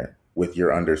reason there. With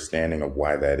your understanding of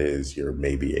why that is, you're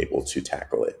maybe able to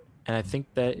tackle it. And I think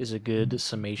that is a good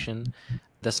summation.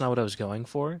 That's not what I was going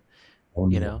for, Oh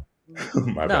you no. know.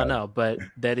 My No, bad. no, but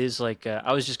that is like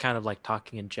I was just kind of like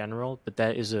talking in general, but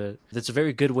that's a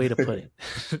very good way to put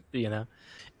it. You know,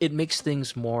 it makes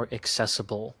things more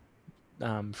accessible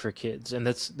for kids, and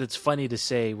that's funny to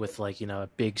say with like a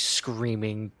big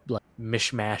screaming like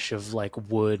mishmash of like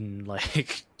wood and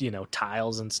like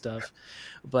tiles and stuff,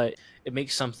 but it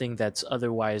makes something that's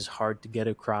otherwise hard to get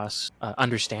across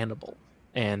understandable,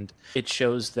 and it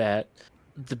shows that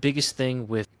the biggest thing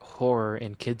with horror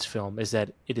in kids film is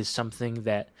that it is something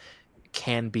that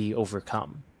can be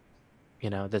overcome.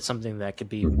 That's something that could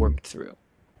be Mhm. worked through.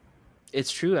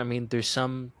 It's true. I mean, there's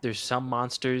some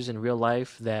monsters in real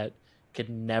life that could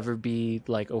never be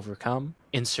like overcome.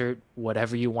 Insert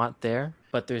whatever you want there,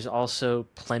 but there's also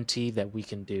plenty that we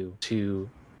can do to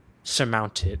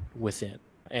surmount it within.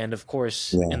 And of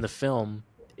course, Yeah. in the film,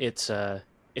 it's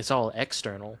all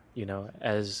external,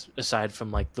 as aside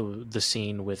from like the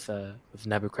scene with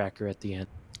Nebuchadnezzar at the end.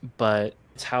 But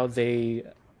it's how they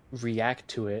react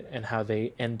to it and how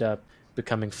they end up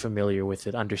becoming familiar with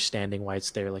it, understanding why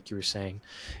it's there, like you were saying,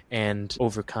 and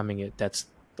overcoming it. That's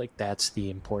the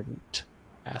important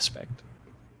aspect.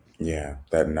 Yeah,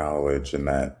 that knowledge and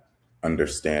that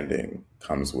understanding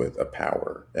comes with a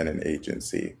power and an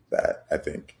agency that I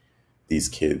think these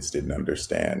kids didn't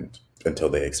understand until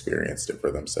they experienced it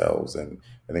for themselves. And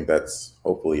I think that's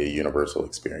hopefully a universal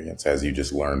experience. As you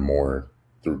just learn more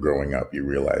through growing up, you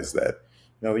realize that,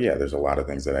 yeah, there's a lot of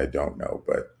things that I don't know,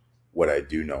 but what I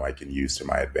do know, I can use to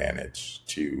my advantage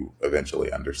to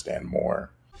eventually understand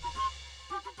more.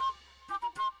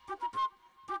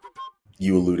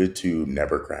 You alluded to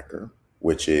Nevercracker,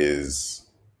 which is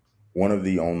one of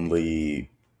the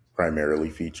only primarily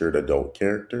featured adult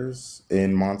characters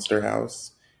in Monster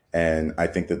House. And I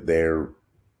think that they're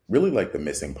really like the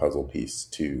missing puzzle piece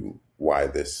to why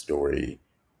this story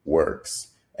works.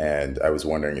 And I was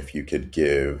wondering if you could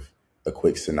give a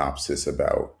quick synopsis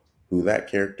about who that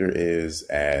character is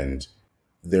and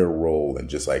their role in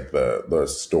just like the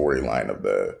storyline of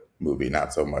the movie,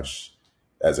 not so much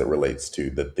as it relates to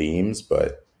the themes,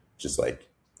 but just like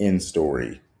in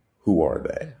story, who are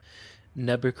they? Yeah.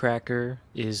 Nebuchadnezzar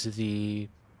is the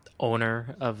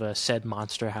owner of a said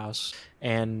monster house,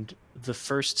 and the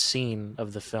first scene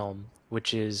of the film,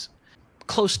 which is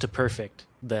close to perfect,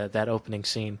 that opening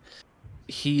scene,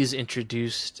 he's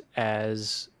introduced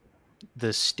as the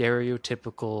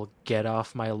stereotypical get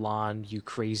off my lawn you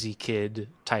crazy kid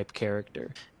type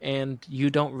character, and you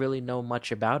don't really know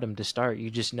much about him to start. You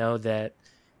just know that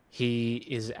he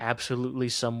is absolutely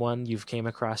someone you've came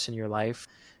across in your life,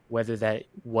 whether that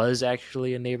was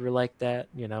actually a neighbor like that,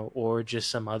 or just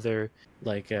some other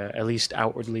like at least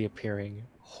outwardly appearing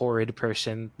horrid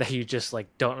person that you just like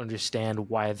don't understand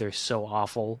why they're so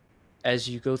awful. As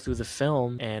you go through the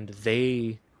film and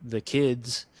the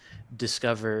kids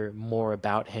discover more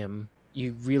about him,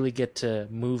 you really get to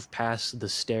move past the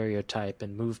stereotype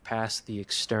and move past the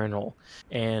external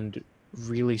and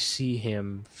really see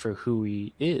him for who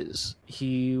he is.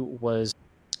 He was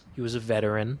a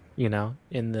veteran,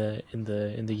 in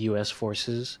the US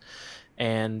forces,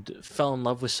 and fell in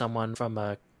love with someone from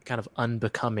a kind of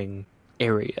unbecoming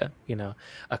area,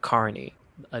 a carny,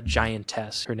 a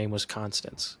giantess. Her name was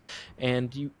Constance.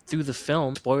 And you through the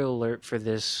film, spoiler alert for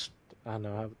this, I don't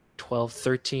know, 12,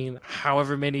 13,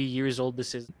 however many years old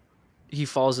this is, he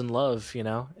falls in love,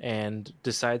 and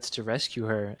decides to rescue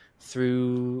her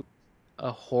through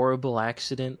a horrible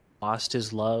accident, lost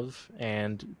his love,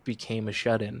 and became a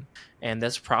shut in. And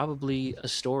that's probably a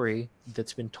story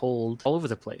that's been told all over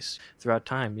the place throughout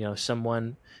time.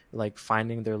 Someone like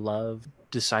finding their love,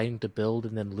 deciding to build,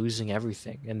 and then losing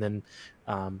everything, and then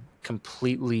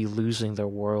completely losing their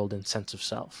world and sense of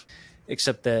self.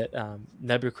 Except that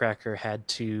Nebuchadnezzar had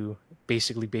to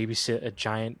basically babysit a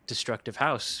giant destructive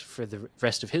house for the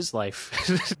rest of his life.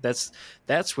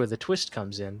 That's where the twist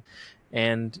comes in,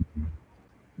 and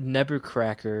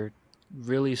Nebuchadnezzar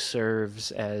really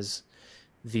serves as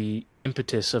the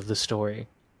impetus of the story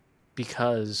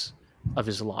because of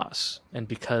his loss and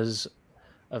because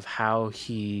of how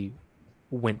he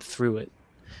went through it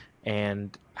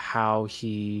and how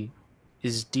he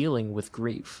is dealing with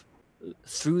grief.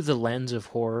 Through the lens of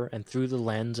horror and through the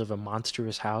lens of a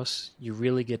monstrous house, you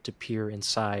really get to peer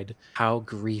inside how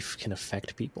grief can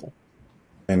affect people.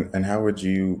 And how would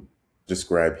you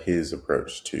describe his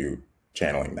approach to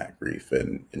channeling that grief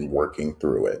and working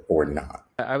through it or not?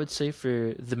 I would say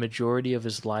for the majority of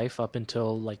his life, up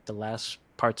until like the last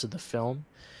parts of the film,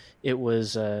 it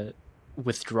was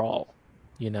withdrawal.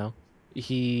 You know,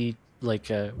 he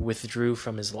withdrew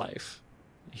from his life.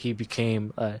 He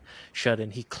became shut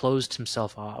in. He closed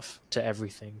himself off to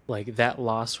everything. Like that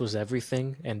loss was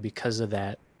everything, and because of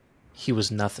that, he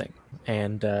was nothing.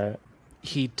 And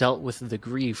he dealt with the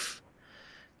grief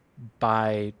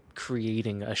by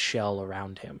creating a shell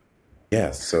around him.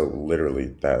 Yes, so literally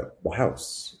that the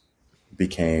house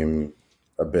became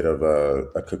a bit of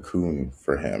a cocoon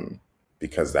for him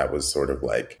because that was sort of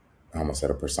like I almost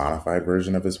said a personified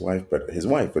version of his wife, but his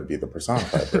wife would be the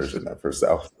personified version of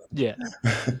herself. Yeah.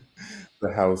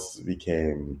 The house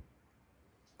became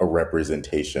a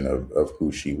representation of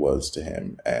who she was to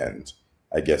him. And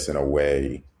I guess in a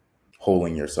way,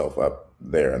 holding yourself up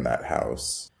there in that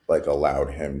house like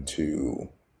allowed him to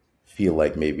feel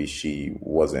like maybe she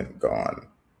wasn't gone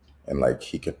and like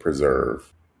he could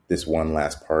preserve this one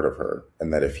last part of her.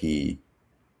 And that if he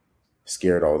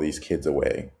scared all these kids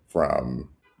away from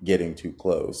getting too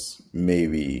close,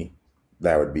 maybe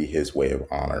that would be his way of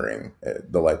honoring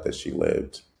the life that she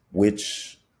lived,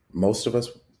 which most of us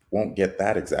won't get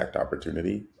that exact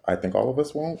opportunity. I think all of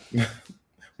us won't.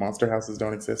 Monster houses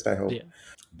don't exist, I hope. Yeah.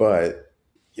 But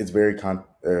it's very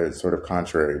sort of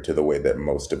contrary to the way that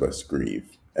most of us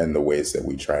grieve and the ways that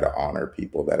we try to honor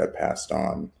people that have passed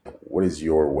on. What is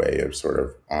your way of sort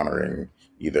of honoring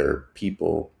either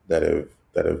people that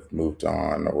have moved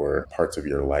on or parts of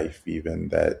your life even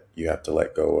that you have to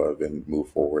let go of and move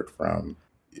forward from?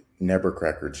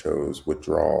 Nebuchadnezzar chose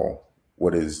withdrawal.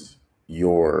 What is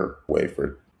your way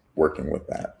for working with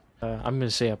that? I'm going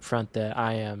to say up front that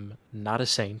I am not a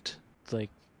saint. Like,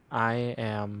 I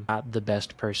am not the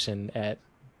best person at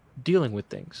dealing with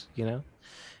things, you know?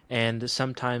 And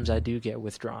sometimes I do get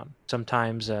withdrawn.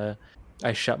 Sometimes I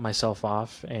shut myself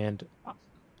off, and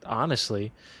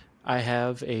honestly, I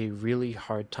have a really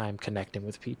hard time connecting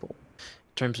with people.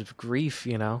 In terms of grief,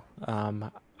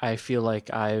 I feel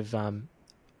like I've,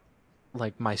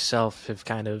 like myself, have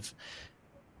kind of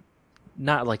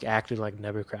not like acted like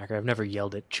Nebuchadnezzar. I've never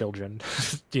yelled at children,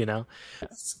 you know?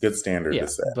 It's a good standard Yeah, to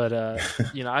set. but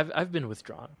I've been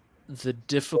withdrawn. The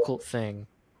difficult thing,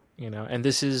 and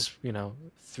this is,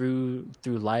 through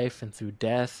life and through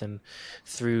death and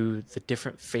through the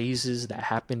different phases that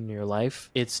happen in your life,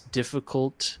 it's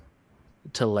difficult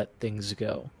to let things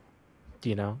go,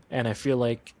 And I feel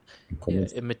like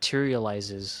it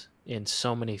materializes in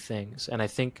so many things. And I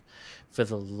think for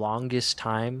the longest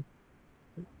time,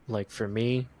 like for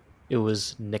me, it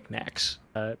was knickknacks.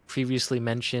 Previously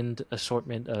mentioned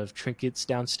assortment of trinkets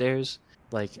downstairs.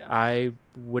 Like I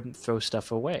wouldn't throw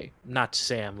stuff away. Not to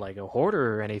say I'm like a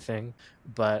hoarder or anything,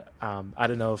 but I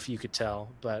don't know if you could tell,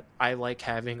 but I like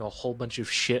having a whole bunch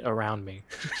of shit around me.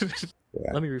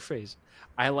 Yeah. Let me rephrase.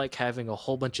 I like having a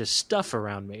whole bunch of stuff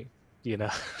around me, you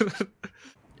know.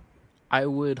 I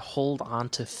would hold on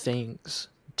to things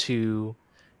to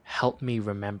help me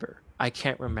remember. I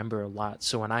can't remember a lot.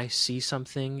 So when I see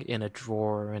something in a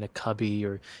drawer or in a cubby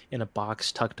or in a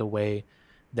box tucked away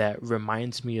that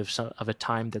reminds me of a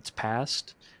time that's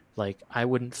passed, like I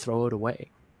wouldn't throw it away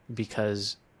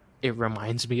because it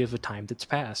reminds me of a time that's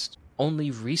passed. Only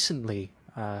recently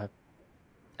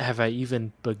have I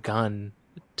even begun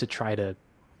to try to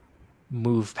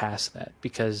move past that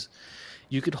because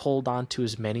you could hold on to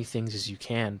as many things as you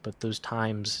can, but those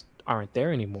times aren't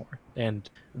there anymore. And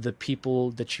the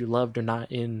people that you loved are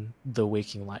not in the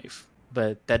waking life.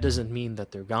 But that doesn't mean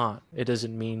that they're gone. It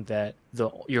doesn't mean that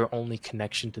your only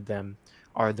connection to them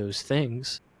are those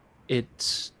things.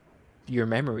 It's your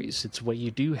memories. It's what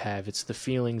you do have. It's the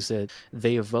feelings that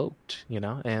they evoked,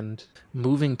 and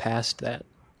moving past that,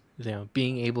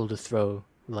 being able to throw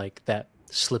like that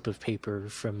slip of paper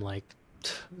from like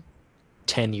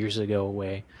 10 years ago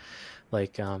away.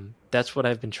 Like, that's what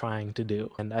I've been trying to do.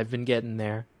 And I've been getting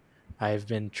there. I've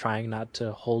been trying not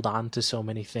to hold on to so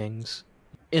many things.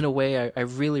 In a way, I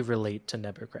really relate to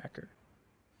Nebuchadnezzar.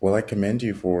 Well, I commend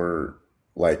you for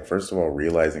Like, first of all,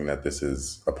 realizing that this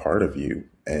is a part of you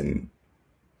and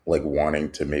like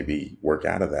wanting to maybe work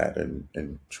out of that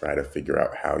and try to figure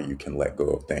out how you can let go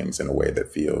of things in a way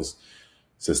that feels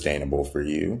sustainable for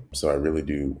you. So I really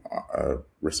do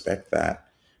respect that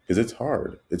because it's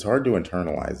hard. It's hard to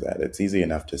internalize that. It's easy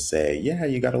enough to say, yeah,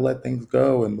 you got to let things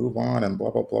go and move on and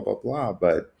blah, blah, blah, blah, blah.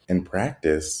 But in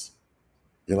practice,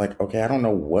 you're like, okay, I don't know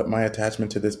what my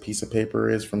attachment to this piece of paper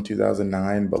is from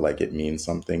 2009, but like it means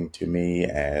something to me.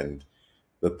 And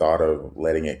the thought of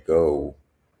letting it go,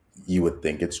 you would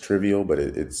think it's trivial, but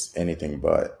it's anything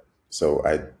but. So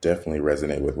I definitely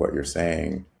resonate with what you're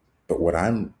saying. But what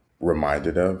I'm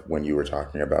reminded of when you were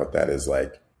talking about that is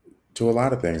like, to a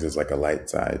lot of things, is like a light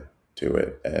side to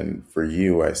it. And for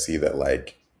you, I see that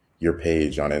like your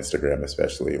page on Instagram,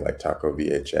 especially like Taco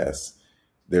VHS,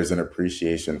 there's an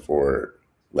appreciation for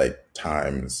like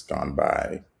times gone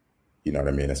by. You know what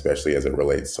I mean? Especially as it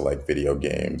relates to like video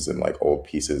games and like old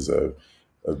pieces of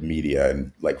media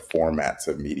and like formats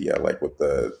of media, like with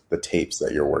the tapes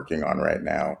that you're working on right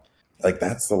now. Like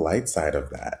that's the light side of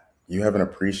that. You have an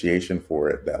appreciation for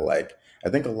it that like I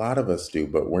think a lot of us do,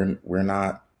 but we're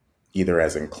not either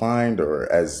as inclined or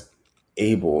as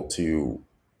able to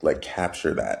like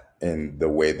capture that in the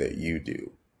way that you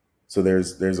do. So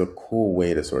there's a cool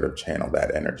way to sort of channel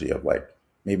that energy of like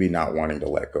maybe not wanting to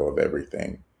let go of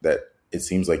everything that it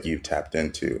seems like you've tapped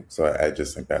into. So I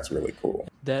just think that's really cool.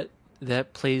 That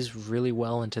that plays really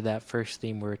well into that first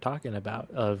theme we were talking about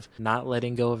of not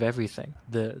letting go of everything.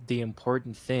 The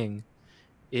important thing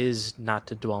is not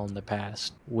to dwell in the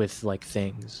past with like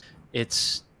things.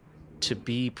 It's to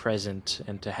be present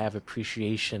and to have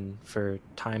appreciation for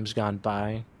times gone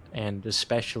by and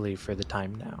especially for the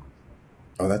time now.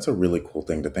 Oh, that's a really cool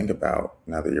thing to think about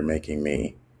now that you're making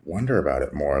me wonder about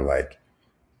it more. Like,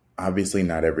 obviously,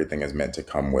 not everything is meant to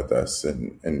come with us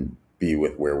and be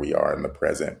with where we are in the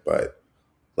present, but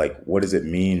like, what does it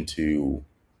mean to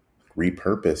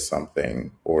repurpose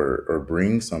something or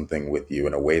bring something with you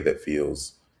in a way that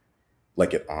feels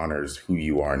like it honors who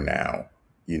you are now?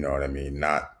 You know what I mean?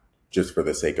 Not just for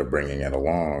the sake of bringing it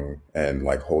along and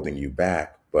like holding you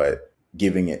back, but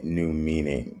giving it new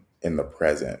meaning in the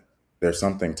present. There's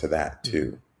something to that Mm-hmm.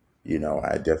 too. You know,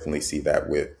 I definitely see that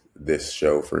with this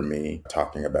show for me,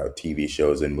 talking about TV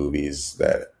shows and movies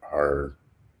that are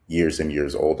years and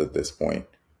years old at this point,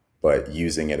 but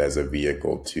using it as a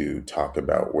vehicle to talk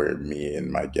about where me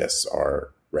and my guests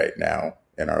are right now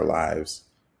in our lives.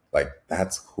 Like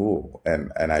that's cool.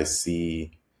 And I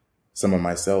see some of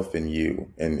myself in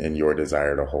you in your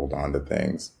desire to hold on to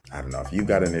things. I don't know. If you've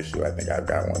got an issue, I think I've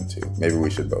got one too. Maybe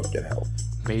we should both get help.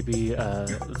 Maybe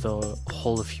the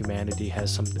whole of humanity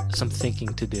has some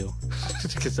thinking to do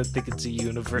because I think it's a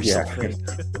universal Yeah. thing.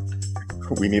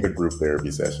 We need a group therapy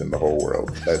session, the whole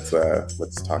world. Let's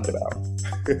talk it out.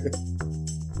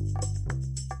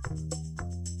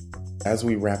 As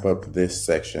we wrap up this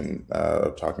section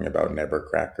of talking about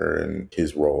Nevercracker and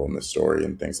his role in the story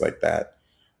and things like that,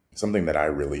 something that I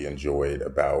really enjoyed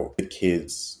about the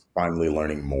kids finally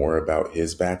learning more about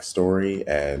his backstory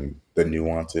and the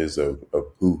nuances of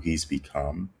who he's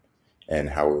become and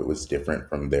how it was different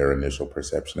from their initial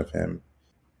perception of him.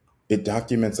 It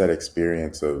documents that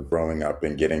experience of growing up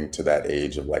and getting to that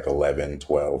age of like 11,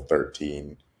 12,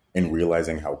 13, and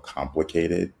realizing how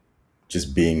complicated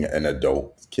just being an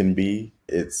adult can be.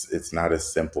 It's not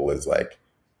as simple as like,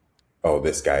 oh,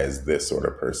 this guy is this sort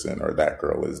of person or that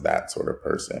girl is that sort of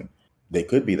person. They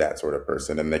could be that sort of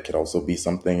person and they could also be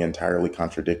something entirely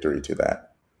contradictory to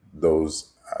that.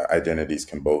 Those identities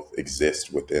can both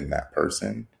exist within that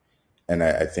person. And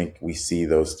I think we see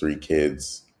those three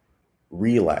kids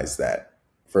realize that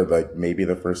for like maybe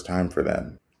the first time for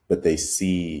them, but they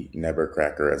see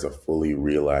Nevercracker as a fully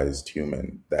realized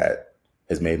human that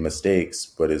has made mistakes,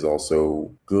 but is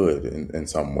also good in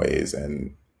some ways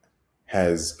and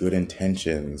has good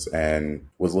intentions and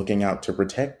was looking out to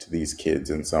protect these kids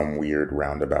in some weird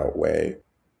roundabout way.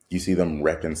 You see them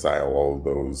reconcile all of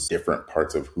those different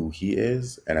parts of who he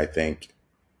is. And I think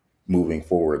moving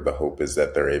forward, the hope is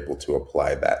that they're able to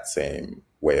apply that same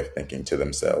way of thinking to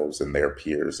themselves and their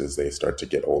peers as they start to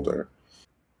get older.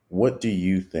 What do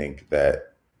you think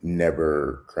that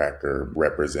Never Cracker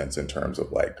represents in terms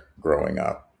of like growing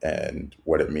up and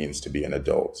what it means to be an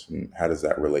adult? And how does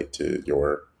that relate to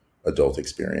your adult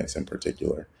experience in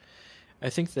particular? I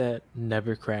think that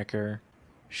Nevercracker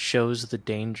shows the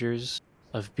dangers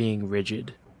of being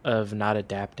rigid, of not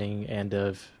adapting, and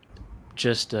of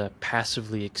just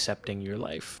passively accepting your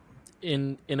life.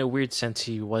 In a weird sense,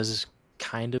 he was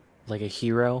kind of like a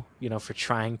hero, for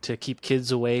trying to keep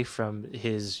kids away from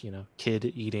his,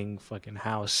 kid eating fucking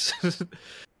house.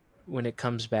 when it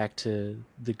comes back to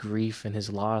the grief and his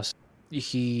loss,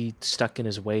 he stuck in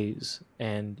his ways,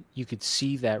 and you could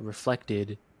see that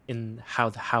reflected in how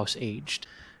the house aged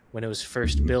when it was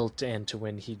first built and to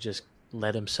when he just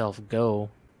let himself go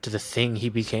to the thing he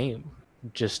became.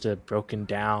 Just a broken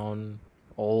down,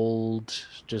 old,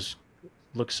 just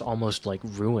looks almost like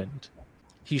ruined.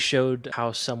 He showed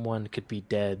how someone could be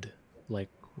dead, like,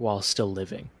 while still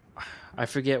living. I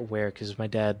forget where, because my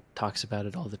dad talks about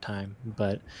it all the time,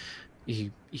 but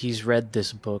he's read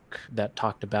this book that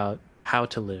talked about how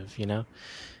to live,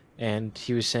 and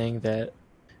he was saying that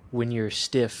when you're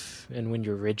stiff and when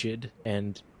you're rigid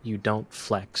and you don't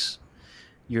flex,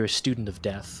 you're a student of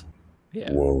death.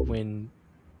 Yeah. Whoa. When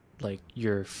like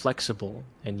you're flexible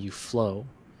and you flow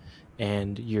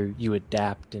and you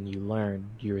adapt and you learn,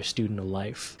 you're a student of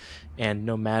life. And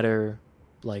no matter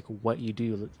like what you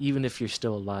do, even if you're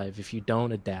still alive, if you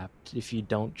don't adapt, if you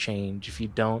don't change, if you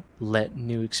don't let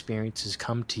new experiences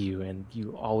come to you and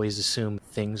you always assume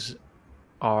things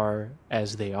are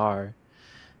as they are,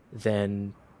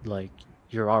 then like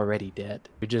you're already dead.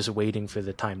 You're just waiting for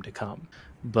the time to come.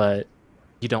 But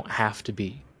you don't have to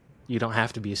be. You don't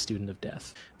have to be a student of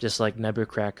death. Just like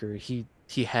Nebuchadnezzar,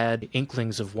 he had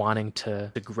inklings of wanting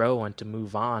to grow and to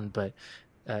move on, but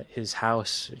his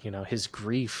house, his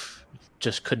grief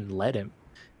just couldn't let him.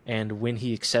 And when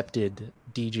he accepted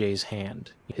DJ's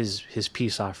hand, his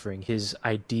peace offering, his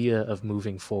idea of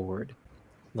moving forward,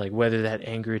 like whether that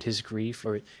angered his grief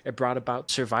or it brought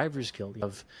about survivor's guilt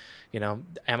of, am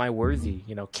I worthy?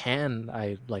 Can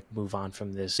I like move on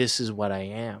from this? This is what I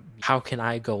am. How can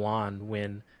I go on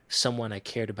when someone I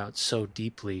cared about so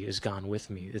deeply is gone with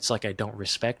me? It's like I don't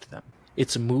respect them.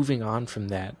 It's moving on from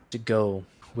that to go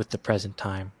with the present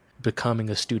time. Becoming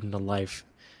a student of life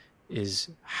is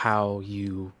how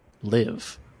you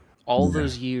live. All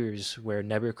those years where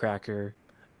Nebuchadnezzar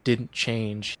didn't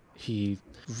change, he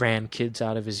ran kids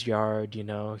out of his yard,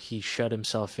 he shut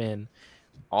himself in.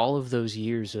 All of those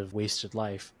years of wasted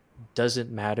life doesn't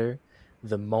matter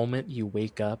the moment you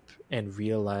wake up and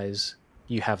realize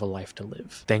you have a life to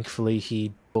live. Thankfully,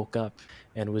 he woke up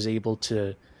and was able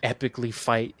to epically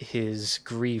fight his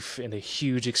grief in a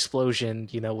huge explosion,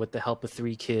 with the help of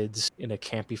 3 kids in a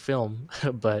campy film.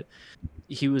 But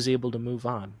he was able to move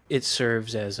on. It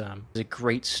serves as a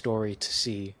great story to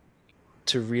see,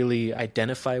 to really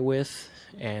identify with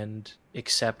and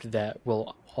accept that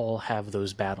we'll all have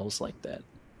those battles like that.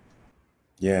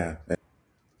 Yeah.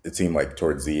 It seemed like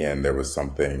towards the end there was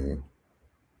something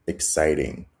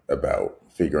exciting about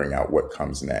figuring out what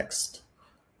comes next.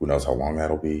 Who knows how long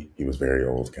that'll be? He was very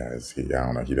old, guys. I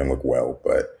don't know. He didn't look well,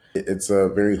 but it's a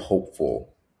very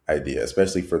hopeful idea,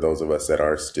 especially for those of us that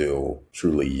are still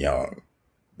truly young.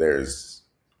 There's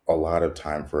a lot of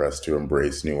time for us to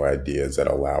embrace new ideas that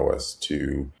allow us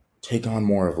to take on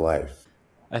more of life.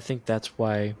 I think that's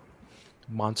why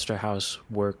Monster House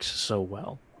works so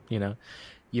well.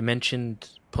 You mentioned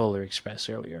Polar Express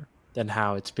earlier and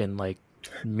how it's been like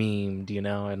memed,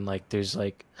 and like there's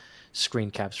like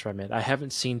screen caps from it. I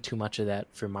haven't seen too much of that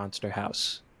for Monster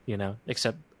House,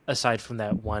 except aside from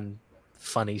that one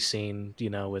funny scene,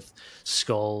 with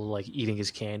Skull like eating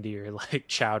his candy or like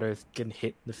Chowder getting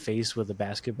hit in the face with a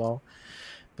basketball.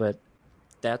 But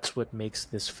that's what makes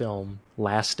this film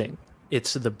lasting.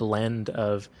 It's the blend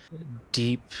of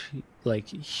deep, like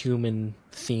human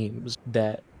themes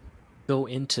that go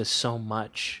into so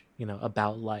much,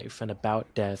 about life and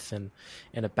about death and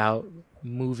about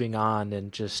moving on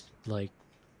and just like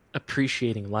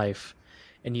appreciating life.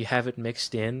 And you have it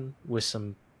mixed in with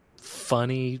some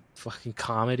funny fucking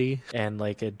comedy and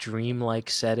like a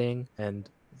dreamlike setting and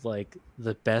like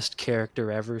the best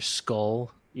character ever,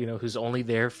 Skull, who's only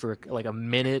there for like a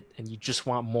minute and you just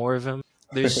want more of him.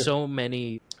 There's so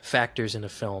many factors in a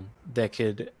film that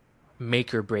could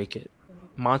make or break it.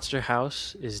 Monster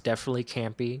House is definitely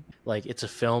campy. Like it's a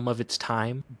film of its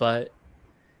time, but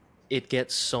it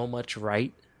gets so much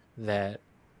right that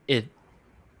it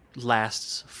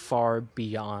lasts far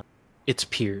beyond its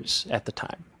peers at the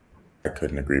time. I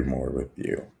couldn't agree more with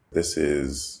you. This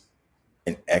is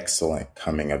an excellent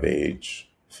coming of age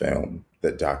film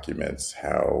that documents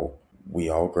how we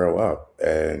all grow up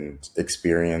and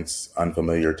experience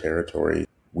unfamiliar territory.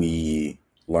 We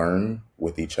learn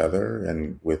with each other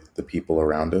and with the people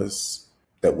around us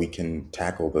that we can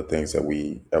tackle the things that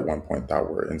we at one point thought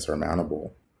were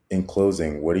insurmountable. In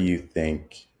closing, what do you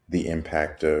think the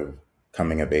impact of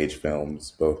coming of age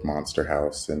films, both Monster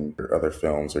House and other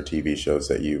films or TV shows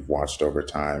that you've watched over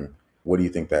time, what do you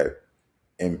think that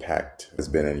impact has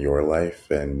been in your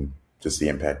life and just the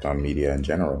impact on media in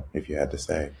general, if you had to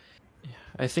say?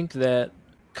 I think that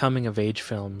coming of age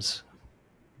films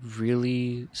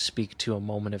really speak to a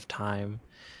moment of time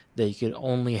that you could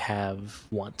only have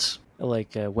once.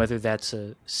 Like whether that's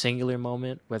a singular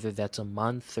moment, whether that's a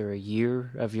month or a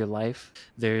year of your life,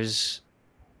 there's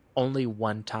only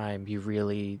one time you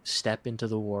really step into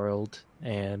the world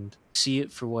and see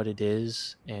it for what it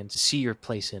is and see your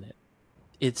place in it.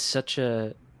 It's such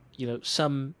a,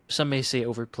 some may say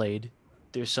overplayed.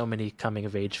 There's so many coming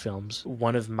of age films.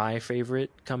 One of my favorite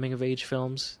coming of age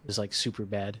films is like Super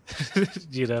Bad.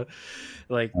 you know,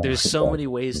 like there's so many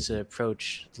ways to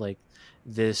approach like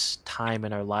this time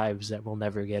in our lives that we'll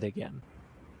never get again.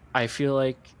 I feel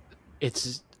like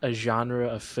it's a genre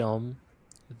of film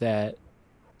that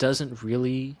doesn't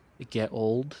really get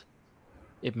old.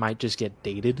 It might just get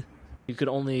dated. You could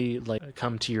only like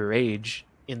come to your age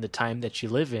in the time that you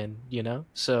live in,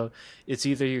 So it's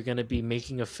either you're going to be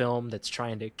making a film that's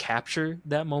trying to capture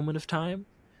that moment of time,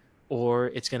 or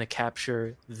it's going to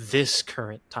capture this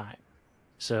current time.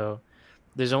 So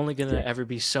there's only going to ever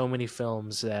be so many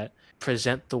films that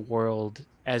present the world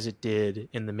as it did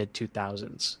in the mid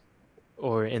 2000s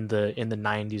or in the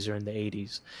 90s or in the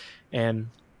 80s. And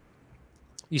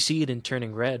you see it in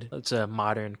Turning Red. It's a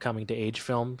modern coming to age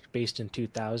film based in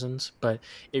 2000s, but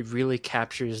it really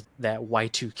captures that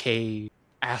Y2K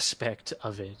aspect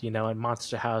of it, and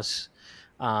Monster House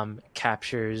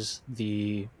captures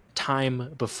the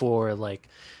time before like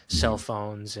cell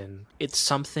phones, and it's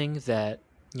something that,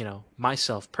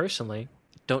 myself personally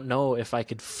don't know if I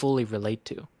could fully relate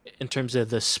to in terms of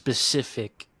the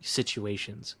specific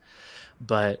situations,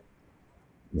 but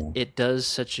it does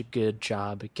such a good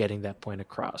job at getting that point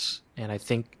across. And I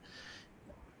think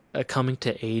a coming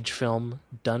to age film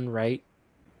done right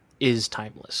is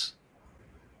timeless.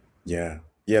 Yeah.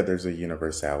 Yeah, there's a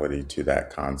universality to that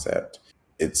concept.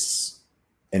 It's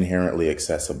inherently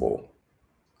accessible.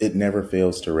 It never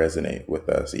fails to resonate with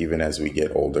us, even as we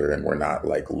get older and we're not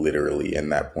like literally in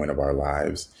that point of our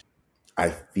lives.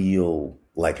 I feel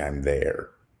like I'm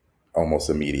there almost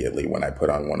immediately when I put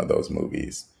on one of those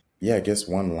movies. Yeah, I guess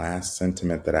one last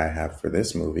sentiment that I have for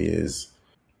this movie is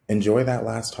enjoy that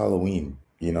last Halloween.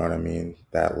 You know what I mean?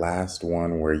 That last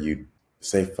one where you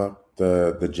say fuck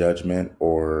the judgment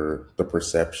or the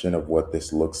perception of what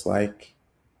this looks like.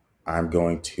 I'm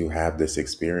going to have this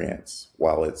experience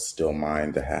while it's still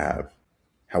mine to have.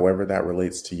 However that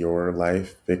relates to your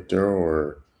life, Victor,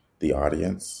 or the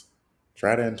audience,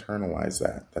 try to internalize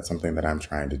that. That's something that I'm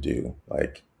trying to do.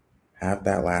 Like, have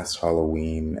that last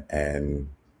Halloween and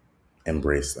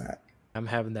embrace that. I'm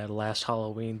having that last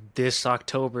Halloween this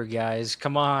October, guys.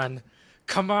 Come on.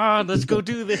 Let's go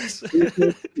do this.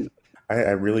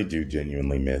 I really do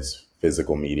genuinely miss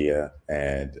physical media,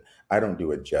 and I don't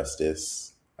do it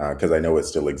justice because I know it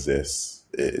still exists.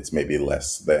 It's maybe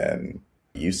less than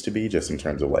it used to be just in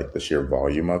terms of like the sheer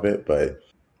volume of it, but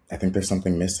I think there's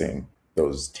something missing.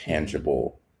 Those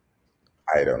tangible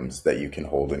items that you can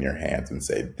hold in your hands and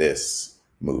say, this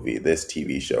movie, this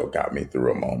TV show got me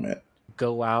through a moment.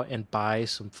 Go out and buy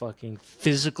some fucking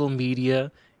physical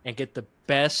media and get the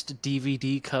best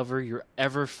DVD cover you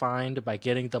ever find by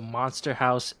getting the Monster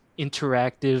House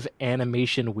interactive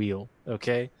animation wheel,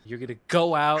 okay? You're going to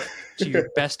go out to your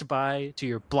Best Buy, to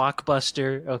your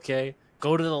Blockbuster, okay?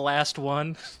 Go to the last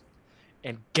one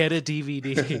and get a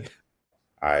DVD.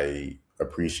 I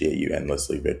appreciate you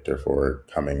endlessly, Victor, for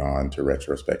coming on to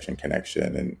Retrospection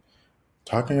Connection and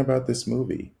talking about this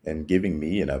movie and giving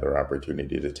me another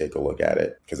opportunity to take a look at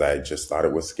it, because I just thought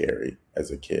it was scary as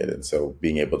a kid. And so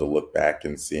being able to look back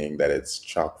and seeing that it's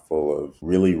chock full of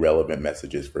really relevant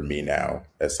messages for me now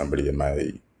as somebody in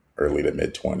my early to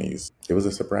mid 20s, it was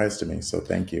a surprise to me. So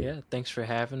thank you. Yeah, thanks for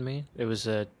having me. It was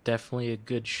definitely a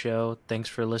good show. Thanks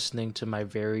for listening to my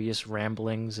various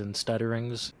ramblings and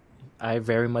stutterings. I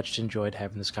very much enjoyed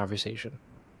having this conversation.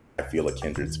 I feel a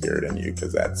kindred spirit in you,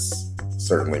 because that's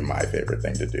certainly my favorite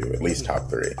thing to do, at least top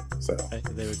 3. So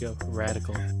there we go.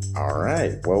 Radical. All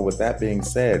right. Well, with that being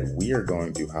said, we are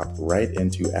going to hop right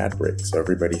into ad break. So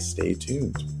everybody stay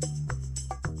tuned.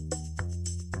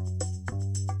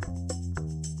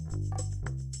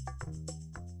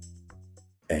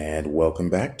 And welcome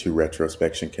back to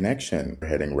Retrospection Connection. We're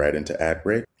heading right into ad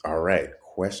break. All right.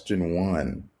 Question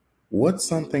 1. What's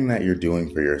something that you're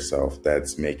doing for yourself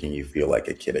that's making you feel like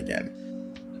a kid again?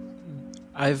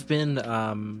 I've been,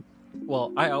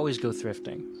 I always go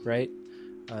thrifting, right?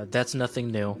 That's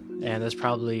nothing new, and that's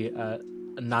probably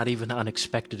not even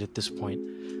unexpected at this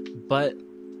point. But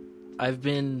I've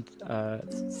been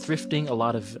thrifting a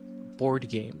lot of board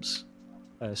games,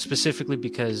 specifically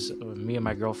because me and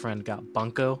my girlfriend got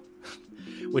Bunko,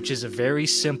 which is a very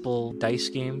simple dice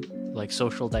game, like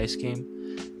social dice game.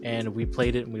 And we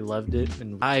played it and we loved it.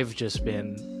 And I've just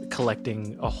been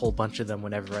collecting a whole bunch of them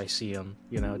whenever I see them.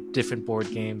 Different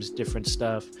board games, different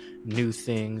stuff, new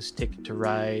things, Ticket to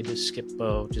Ride,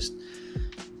 Skip-Bo, just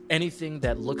anything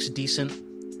that looks decent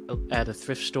at a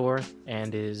thrift store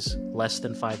and is less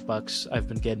than $5. I've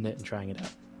been getting it and trying it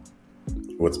out.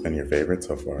 What's been your favorite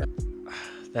so far?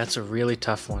 That's a really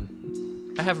tough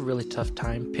one. I have a really tough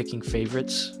time picking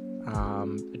favorites,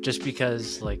 just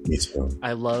because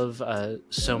I love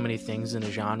so many things in a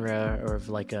genre or of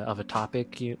a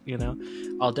topic.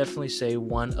 I'll definitely say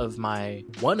one of my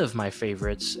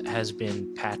favorites has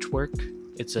been Patchwork.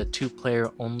 It's a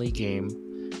 2-player only game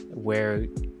where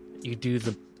you do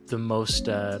the most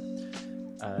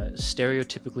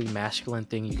stereotypically masculine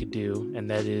thing you could do, and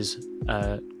that is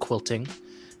quilting.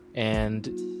 And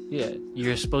yeah, you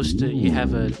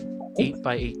have a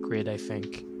 8x8 grid, I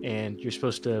think, and you're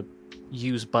supposed to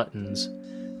use buttons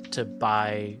to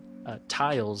buy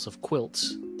tiles of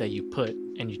quilts that you put,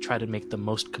 and you try to make the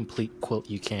most complete quilt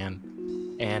you can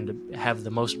and have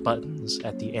the most buttons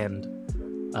at the end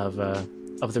of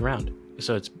the round.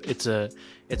 So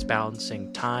it's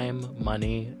balancing time,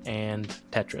 money, and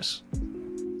Tetris.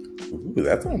 Ooh,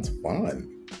 that sounds fun.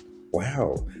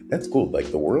 Wow, that's cool.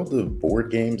 Like, the world of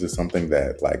board games is something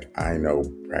that, I know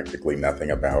practically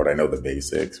nothing about. I know the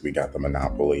basics. We got the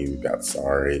Monopoly, we got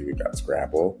Sorry, we got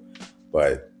Scrabble.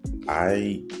 But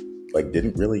I,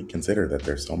 didn't really consider that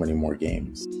there's so many more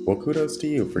games. Well, kudos to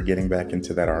you for getting back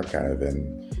into that archive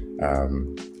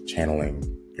and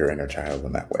channeling your inner child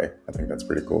in that way. I think that's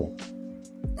pretty cool.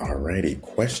 Alrighty,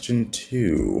 question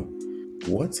 2.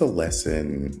 What's a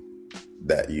lesson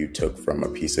that you took from a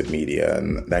piece of media,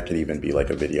 and that could even be a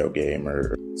video game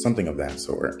or something of that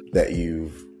sort, that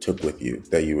you took with you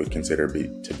that you would consider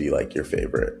to be your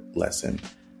favorite lesson?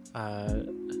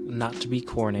 Not to be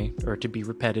corny or to be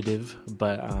repetitive,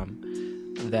 but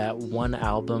that one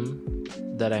album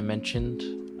that I mentioned,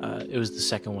 it was the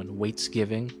second one, Wait's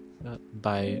Giving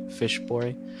by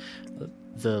Fishboy.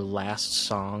 The last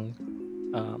song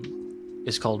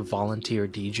is called Volunteer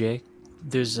DJ.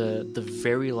 There's the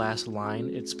very last line.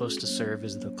 It's supposed to serve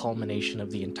as the culmination of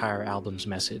the entire album's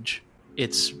message.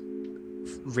 It's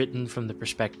written from the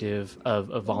perspective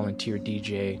of a volunteer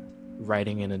DJ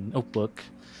writing in a notebook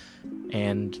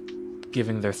and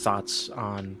giving their thoughts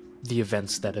on the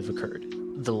events that have occurred.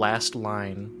 The last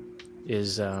line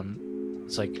is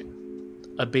it's like,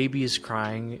 a baby is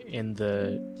crying in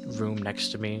the room next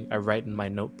to me. I write in my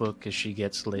notebook as she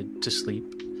gets laid to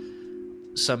sleep.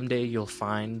 Someday you'll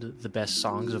find the best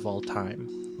songs of all time.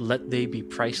 Let they be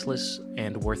priceless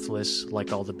and worthless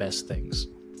like all the best things.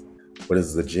 What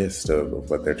is the gist of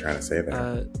what they're trying to say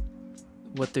there?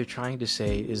 What they're trying to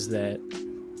say is that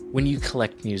when you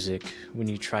collect music, when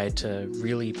you try to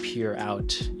really peer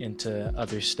out into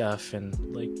other stuff, and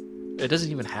it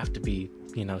doesn't even have to be,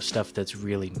 stuff that's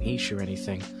really niche or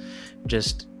anything.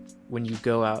 Just when you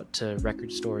go out to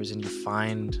record stores and you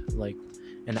find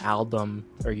an album,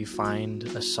 or you find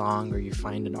a song, or you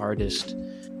find an artist,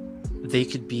 they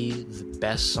could be the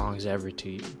best songs ever to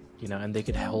you, and they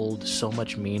could hold so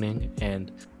much meaning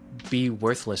and be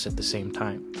worthless at the same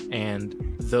time. And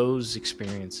those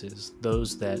experiences,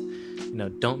 those that,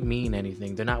 don't mean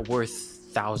anything, they're not worth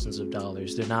thousands of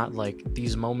dollars. They're not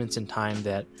these moments in time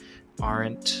that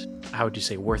aren't, how would you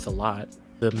say, worth a lot.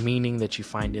 The meaning that you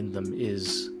find in them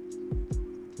is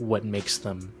what makes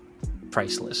them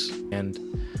priceless, and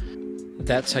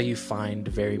that's how you find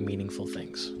very meaningful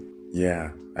things.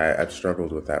 Yeah, I've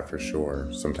struggled with that for sure.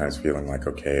 Sometimes feeling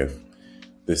okay, if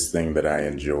this thing that I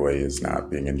enjoy is not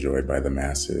being enjoyed by the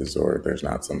masses, or there's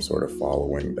not some sort of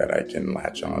following that I can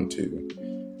latch on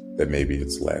to, that maybe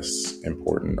it's less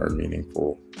important or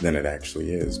meaningful than it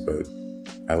actually is. But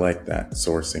I like that,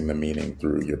 sourcing the meaning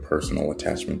through your personal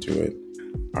attachment to it.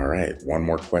 All right, one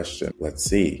more question. Let's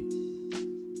see.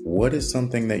 What is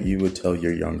something that you would tell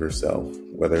your younger self,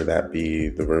 whether that be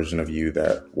the version of you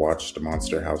that watched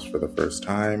Monster House for the first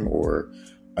time, or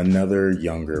another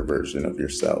younger version of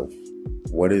yourself?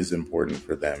 What is important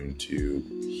for them to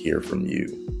hear from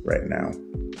you right now?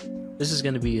 This is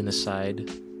going to be an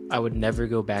aside. I would never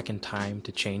go back in time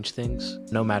to change things,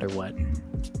 no matter what.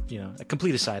 A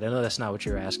complete aside. I know that's not what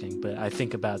you're asking, but I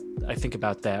think about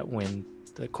that when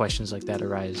the questions like that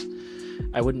arise.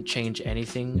 I wouldn't change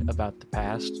anything about the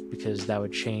past, because that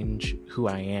would change who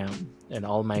I am and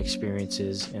all my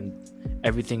experiences, and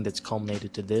everything that's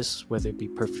culminated to this, whether it be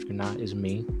perfect or not, is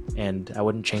me, and I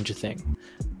wouldn't change a thing.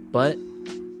 But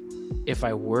if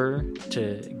I were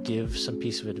to give some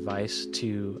piece of advice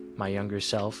to my younger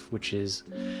self, which is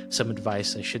some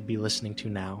advice I should be listening to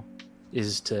now,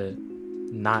 is to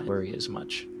not worry as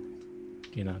much.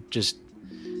 Just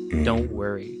don't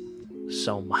worry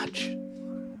so much.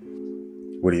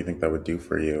 What do you think that would do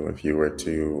for you if you were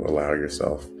to allow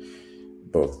yourself,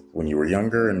 both when you were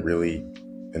younger and really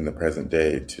in the present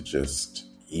day, to just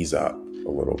ease up a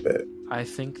little bit? I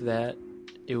think that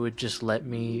it would just let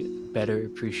me better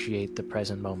appreciate the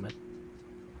present moment.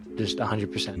 Just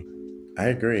 100%. I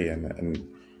agree. And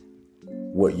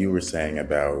what you were saying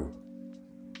about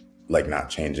like not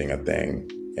changing a thing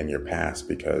in your past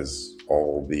because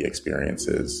all the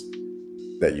experiences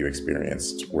that you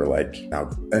experienced were like now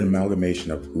an amalgamation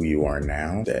of who you are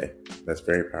now today. That's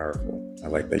very powerful. I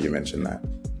like that you mentioned that.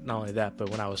 Not only that,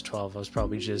 but when I was 12, I was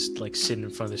probably just like sitting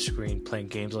in front of the screen playing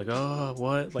games like, oh,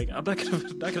 what? Like, I'm not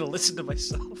gonna listen to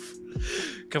myself.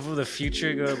 Come from the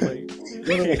future going like,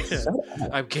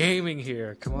 I'm gaming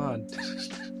here. Come on.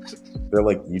 They're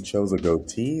like, you chose a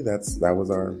goatee? That was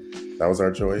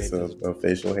our choice of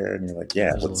facial hair, and you're like,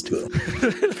 yeah, let's do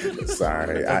it.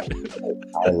 Sorry, I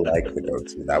like the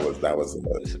goatee. That was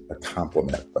a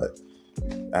compliment, but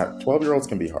 12-year-olds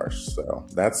can be harsh. So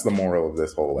that's the moral of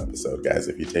this whole episode, guys.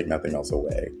 If you take nothing else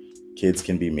away, kids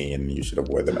can be mean, and you should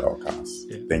avoid them at all costs.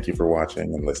 Yeah. Thank you for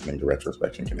watching and listening to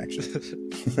Retrospection Connection.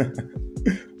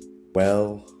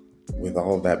 Well, with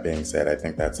all of that being said, I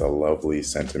think that's a lovely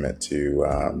sentiment to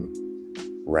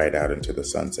ride out into the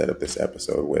sunset of this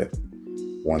episode with.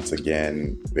 Once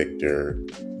again, Victor,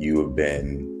 you have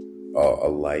been a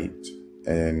light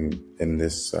in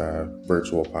this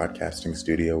virtual podcasting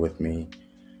studio with me.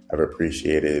 I've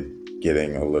appreciated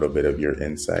getting a little bit of your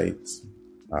insights,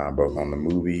 both on the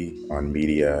movie, on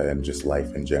media, and just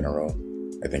life in general.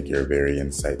 I think you're a very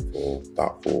insightful,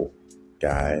 thoughtful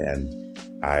guy, and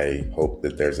I hope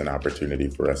that there's an opportunity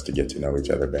for us to get to know each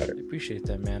other better. I appreciate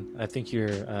that, man. I think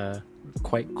you're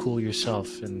quite cool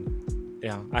yourself, and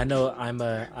yeah, I know I'm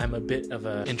a bit of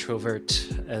an introvert,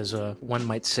 as one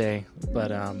might say,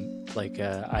 but I'm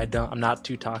not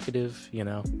too talkative, you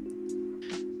know.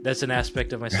 That's an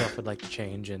aspect of myself I'd like to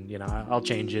change, and you know, I'll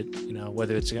change it, you know,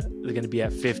 whether it's going to be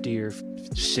at 50 or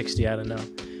 60, I don't know,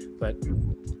 but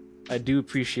I do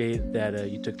appreciate that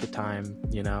you took the time,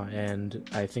 you know, and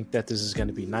I think that this is going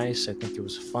to be nice. I think it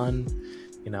was fun.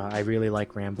 You know, I really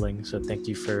like rambling, so thank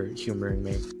you for humoring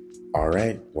me. All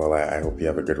right. Well, I hope you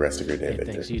have a good rest of your day,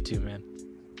 Victor. Thanks, you too, man.